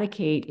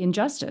eradicate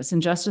injustice.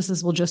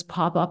 Injustices will just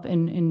pop up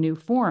in new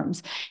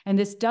forms. And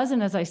this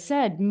doesn't, as I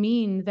said,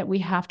 mean that we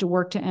have to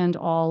work to end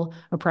all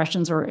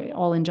oppressions or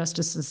all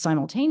injustices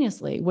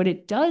simultaneously. What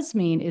it does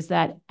mean is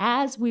that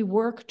as we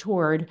work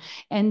toward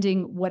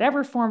ending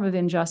whatever form of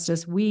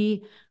injustice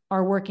we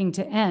are working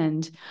to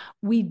end,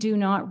 we do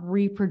not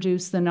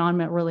reproduce the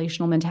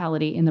non-relational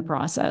mentality in the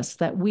process,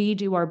 that we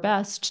do our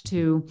best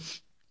to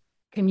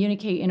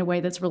communicate in a way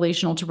that's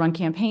relational, to run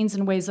campaigns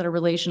in ways that are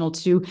relational,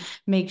 to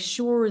make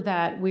sure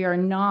that we are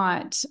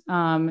not,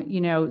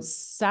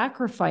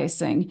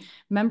 sacrificing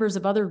members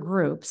of other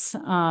groups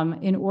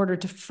in order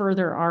to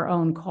further our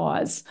own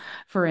cause.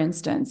 For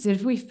instance,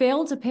 if we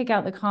fail to pick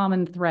out the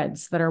common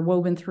threads that are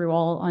woven through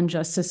all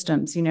unjust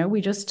systems, we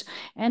just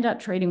end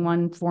up trading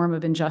one form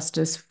of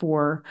injustice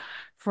for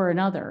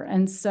another.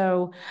 And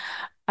so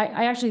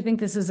I actually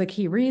think this is a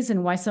key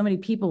reason why so many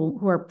people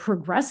who are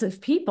progressive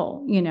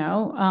people,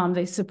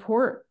 they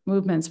support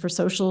movements for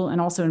social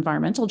and also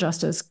environmental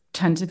justice,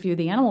 tend to view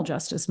the animal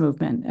justice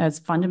movement as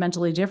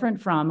fundamentally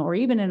different from, or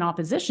even in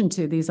opposition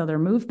to, these other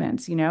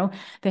movements.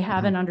 They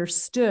haven't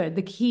understood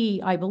the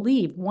key, I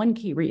believe, one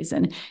key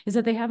reason is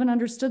that they haven't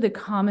understood the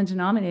common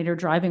denominator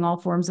driving all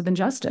forms of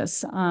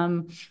injustice.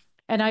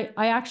 And I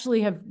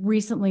actually have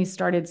recently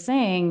started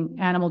saying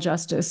animal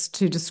justice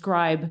to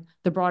describe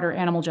the broader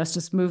animal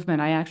justice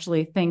movement. I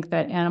actually think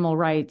that animal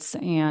rights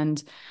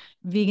and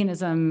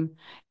veganism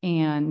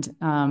and,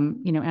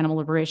 animal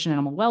liberation,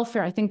 animal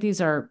welfare, I think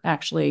these are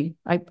actually,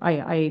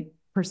 I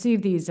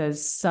perceive these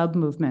as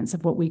sub-movements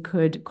of what we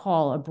could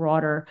call a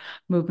broader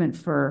movement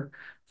for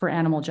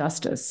animal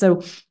justice.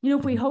 So,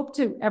 if we hope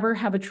to ever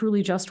have a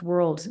truly just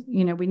world,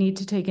 we need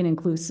to take an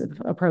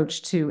inclusive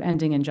approach to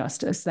ending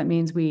injustice. That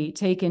means we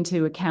take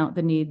into account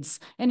the needs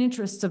and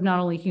interests of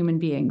not only human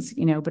beings,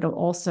 but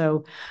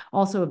also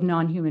of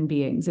non-human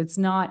beings. It's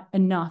not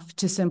enough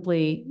to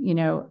simply,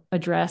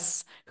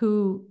 address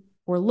who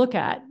or look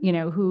at,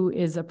 who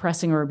is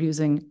oppressing or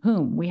abusing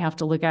whom. We have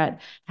to look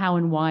at how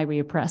and why we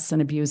oppress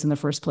and abuse in the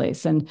first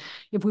place. And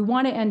if we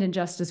want to end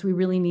injustice, we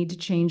really need to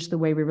change the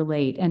way we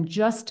relate. And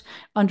just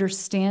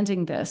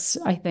understanding this,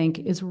 I think,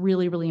 is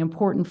really, really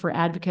important for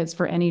advocates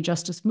for any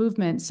justice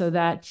movement, so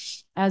that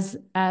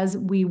as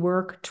we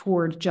work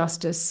toward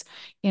justice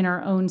in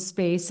our own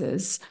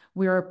spaces,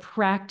 we're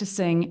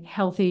practicing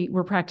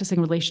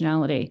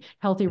relationality,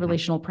 healthy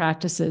relational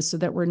practices, so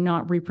that we're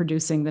not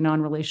reproducing the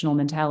non-relational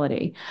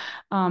mentality.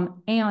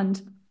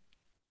 And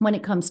when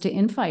it comes to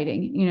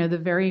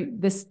infighting,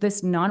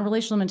 this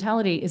non-relational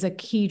mentality is a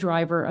key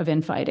driver of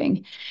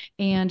infighting.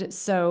 And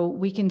so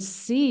we can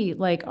see,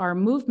 like, our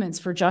movements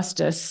for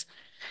justice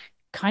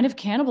kind of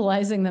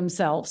cannibalizing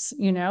themselves.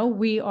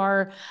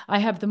 I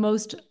have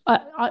the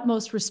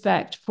utmost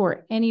respect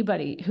for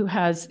anybody who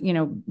has,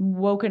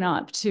 woken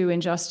up to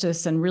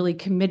injustice and really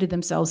committed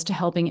themselves to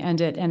helping end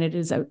it. And it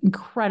is an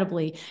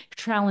incredibly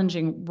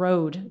challenging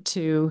road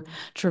to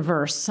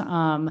traverse.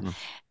 And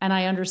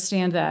I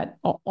understand that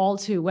all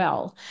too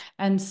well.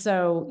 And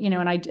so,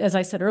 as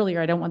I said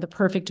earlier, I don't want the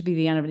perfect to be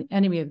the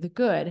enemy of the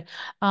good.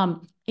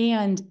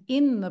 And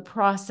in the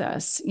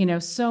process,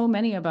 so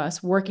many of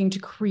us working to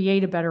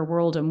create a better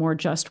world, a more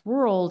just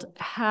world,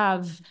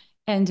 have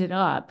ended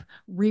up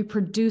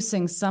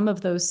reproducing some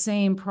of those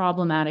same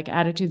problematic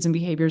attitudes and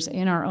behaviors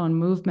in our own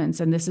movements.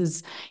 And this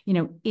is,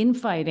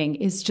 infighting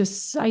is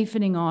just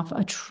siphoning off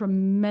a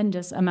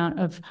tremendous amount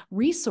of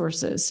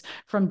resources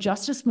from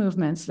justice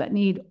movements that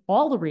need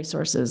all the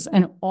resources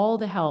and all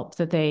the help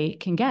that they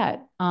can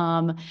get.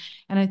 And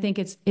I think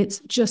it's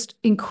just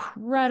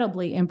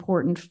incredibly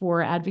important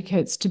for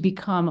advocates to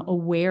become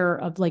aware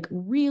of,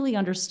 really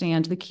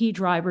understand the key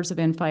drivers of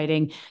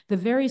infighting, the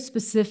very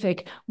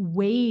specific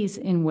ways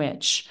in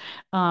which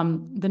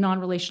the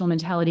non-relational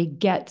mentality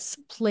gets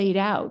played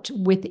out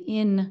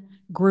within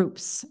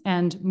groups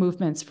and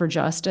movements for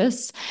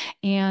justice,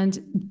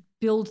 and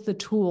build the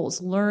tools,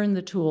 learn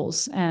the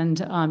tools, and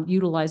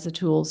utilize the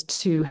tools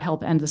to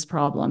help end this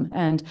problem.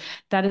 And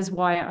that is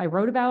why I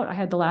wrote about, I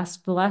had the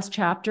last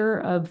chapter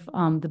of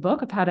the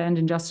book of How to End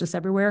Injustice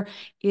Everywhere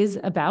is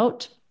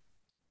about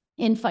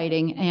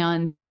infighting.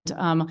 And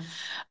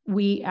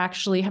we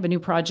actually have a new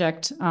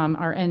project,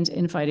 our End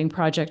Infighting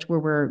project, where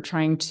we're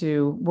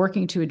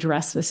working to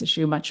address this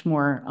issue much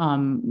more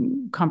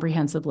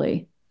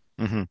comprehensively.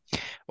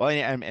 Well,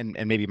 and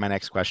maybe my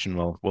next question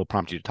will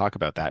prompt you to talk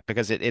about that,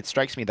 because it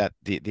strikes me that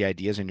the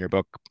ideas in your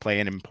book play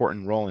an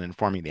important role in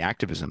informing the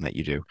activism that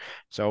you do.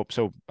 So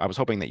I was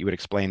hoping that you would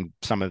explain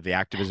some of the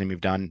activism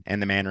you've done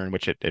and the manner in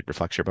which it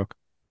reflects your book.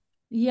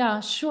 Yeah,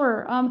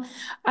 sure.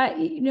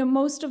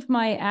 Most of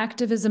my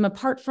activism,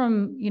 apart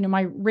from,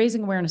 my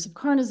raising awareness of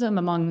carnism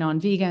among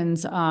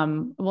non-vegans,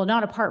 well,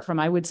 not apart from,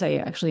 I would say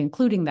actually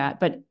including that,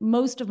 but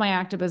most of my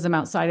activism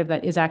outside of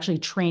that is actually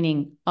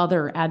training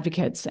other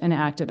advocates and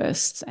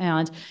activists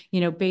and,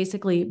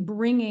 basically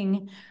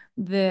bringing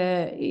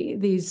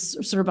these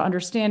sort of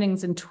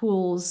understandings and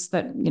tools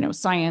that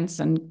science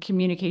and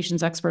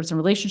communications experts and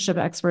relationship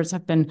experts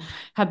have been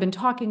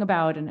talking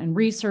about and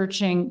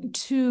researching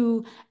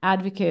to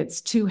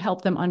advocates to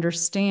help them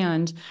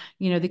understand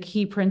the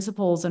key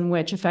principles in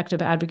which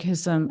effective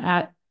advocacy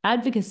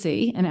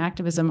and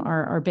activism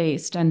are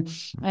based. And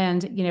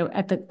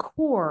at the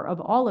core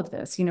of all of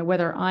this,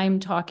 whether I'm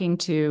talking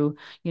to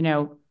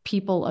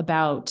people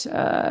about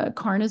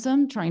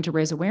carnism, trying to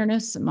raise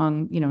awareness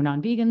among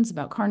non-vegans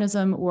about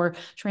carnism, or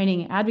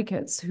training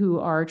advocates who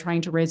are trying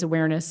to raise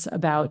awareness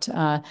about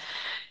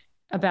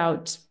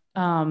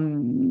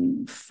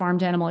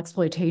farmed animal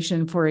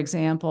exploitation, for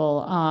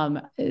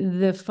example,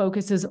 the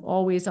focus is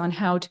always on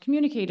how to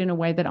communicate in a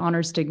way that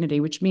honors dignity,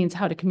 which means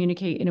how to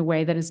communicate in a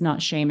way that is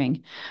not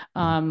shaming.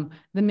 The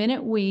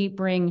minute we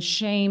bring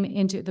shame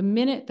the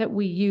minute that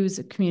we use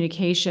a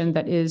communication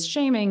that is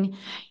shaming,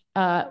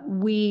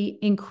 we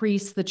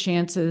increase the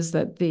chances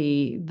that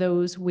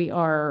those we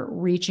are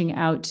reaching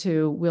out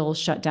to will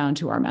shut down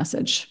to our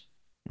message.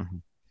 Mm-hmm.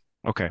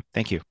 Okay,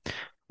 thank you.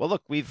 Well,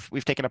 look,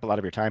 we've taken up a lot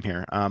of your time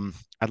here.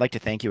 I'd like to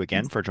thank you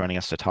again for joining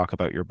us to talk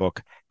about your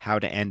book, How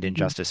to End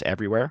Injustice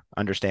Everywhere: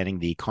 Understanding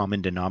the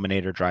Common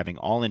Denominator Driving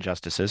All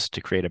Injustices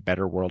to Create a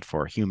Better World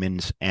for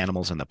Humans,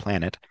 Animals, and the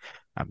Planet.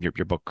 Your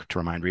book, to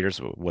remind readers,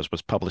 was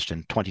published in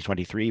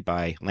 2023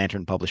 by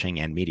Lantern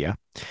Publishing and Media.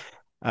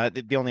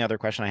 The only other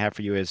question I have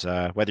for you is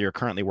whether you're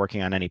currently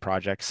working on any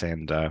projects,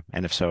 and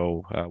if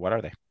so, what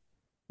are they?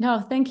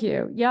 No, thank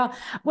you. Yeah.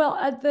 Well,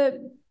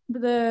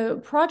 the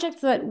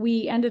project that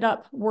we ended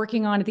up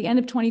working on at the end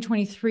of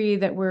 2023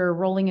 that we're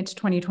rolling into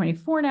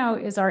 2024 now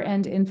is our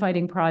End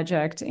Infighting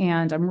project.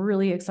 And I'm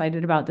really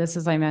excited about this.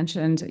 As I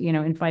mentioned,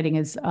 infighting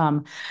is,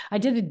 I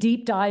did a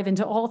deep dive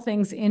into all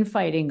things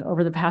infighting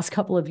over the past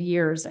couple of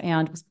years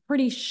and was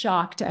pretty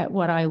shocked at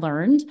what I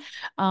learned.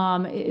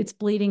 It's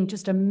bleeding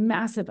just a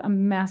massive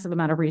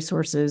amount of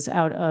resources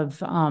out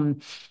of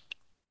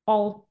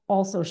all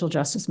social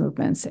justice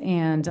movements.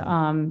 And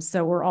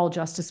so we're all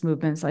justice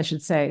movements, I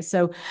should say.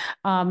 So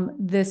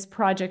this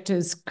project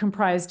is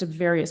comprised of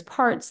various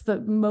parts,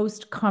 the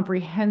most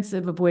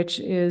comprehensive of which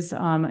is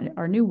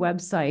our new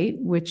website,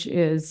 which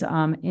is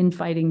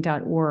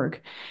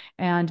infighting.org.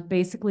 And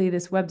basically,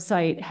 this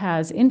website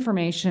has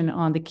information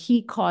on the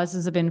key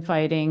causes of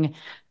infighting,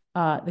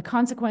 the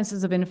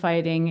consequences of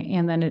infighting,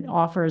 and then it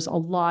offers a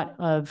lot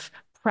of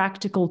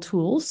practical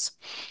tools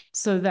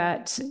so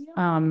that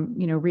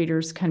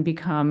readers can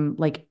become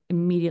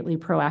immediately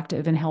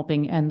proactive in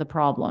helping end the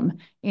problem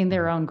in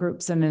their own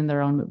groups and in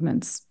their own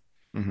movements.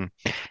 Mm-hmm.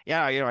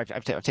 Yeah,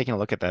 I've taken a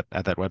look at that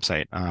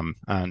website.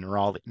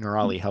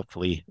 Nurali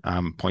helpfully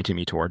pointed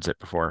me towards it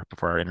before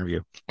our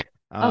interview.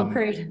 Oh,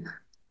 great!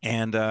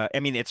 And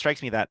I mean, it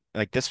strikes me that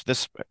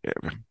this.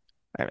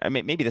 I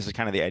mean, maybe this is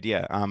kind of the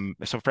idea.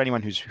 So for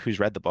anyone who's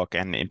read the book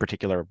and in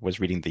particular was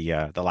reading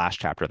the last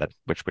chapter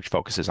which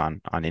focuses on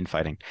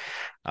infighting,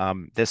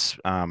 this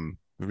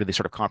really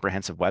sort of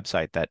comprehensive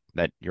website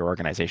that your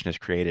organization has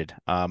created,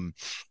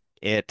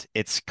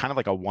 it's kind of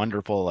like a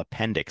wonderful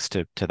appendix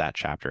to that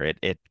chapter.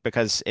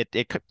 Because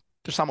it could,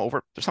 there's some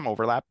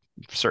overlap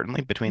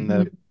certainly between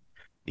the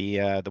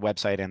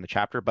website and the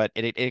chapter, but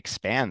it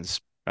expands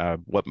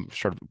what's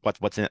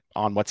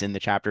in the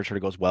chapter, sort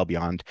of goes well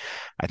beyond,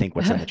 I think,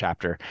 what's in the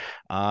chapter,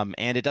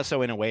 and it does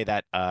so in a way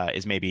that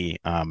is maybe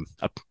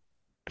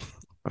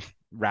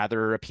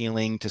rather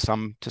appealing to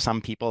some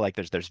people. Like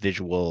there's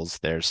visuals,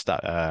 there's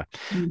I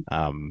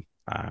don't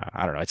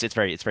know, it's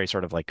very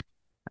sort of like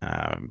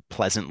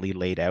pleasantly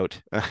laid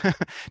out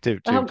to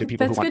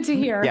people that's who want. Good to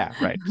hear. Yeah,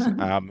 right.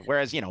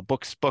 Whereas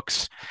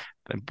books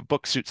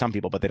suit some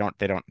people, but they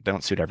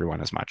don't suit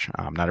everyone as much.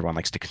 Not everyone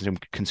likes to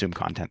consume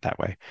content that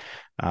way.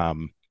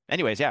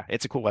 Anyways, yeah,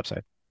 it's a cool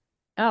website.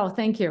 Oh,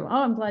 thank you.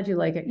 Oh, I'm glad you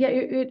like it. Yeah,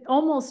 it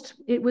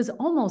was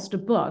almost a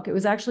book. It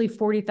was actually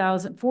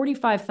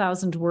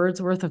 45,000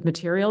 words worth of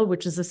material,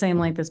 which is the same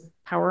length as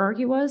Power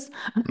Argue was.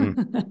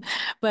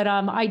 But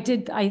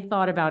I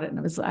thought about it,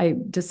 and I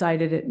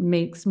decided it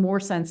makes more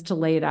sense to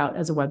lay it out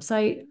as a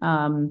website.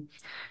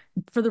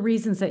 For the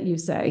reasons that you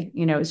say,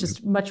 it's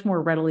just much more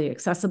readily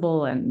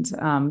accessible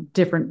and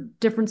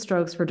different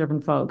strokes for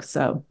different folks.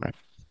 So, right.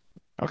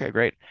 Okay,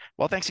 great.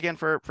 Well, thanks again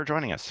for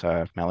joining us,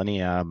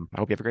 Melanie. I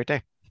hope you have a great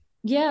day.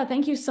 Yeah,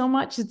 thank you so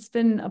much. It's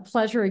been a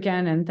pleasure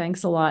again, and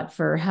thanks a lot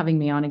for having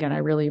me on again. I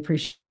really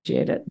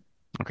appreciate it.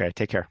 Okay,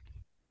 take care.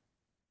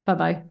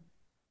 Bye-bye.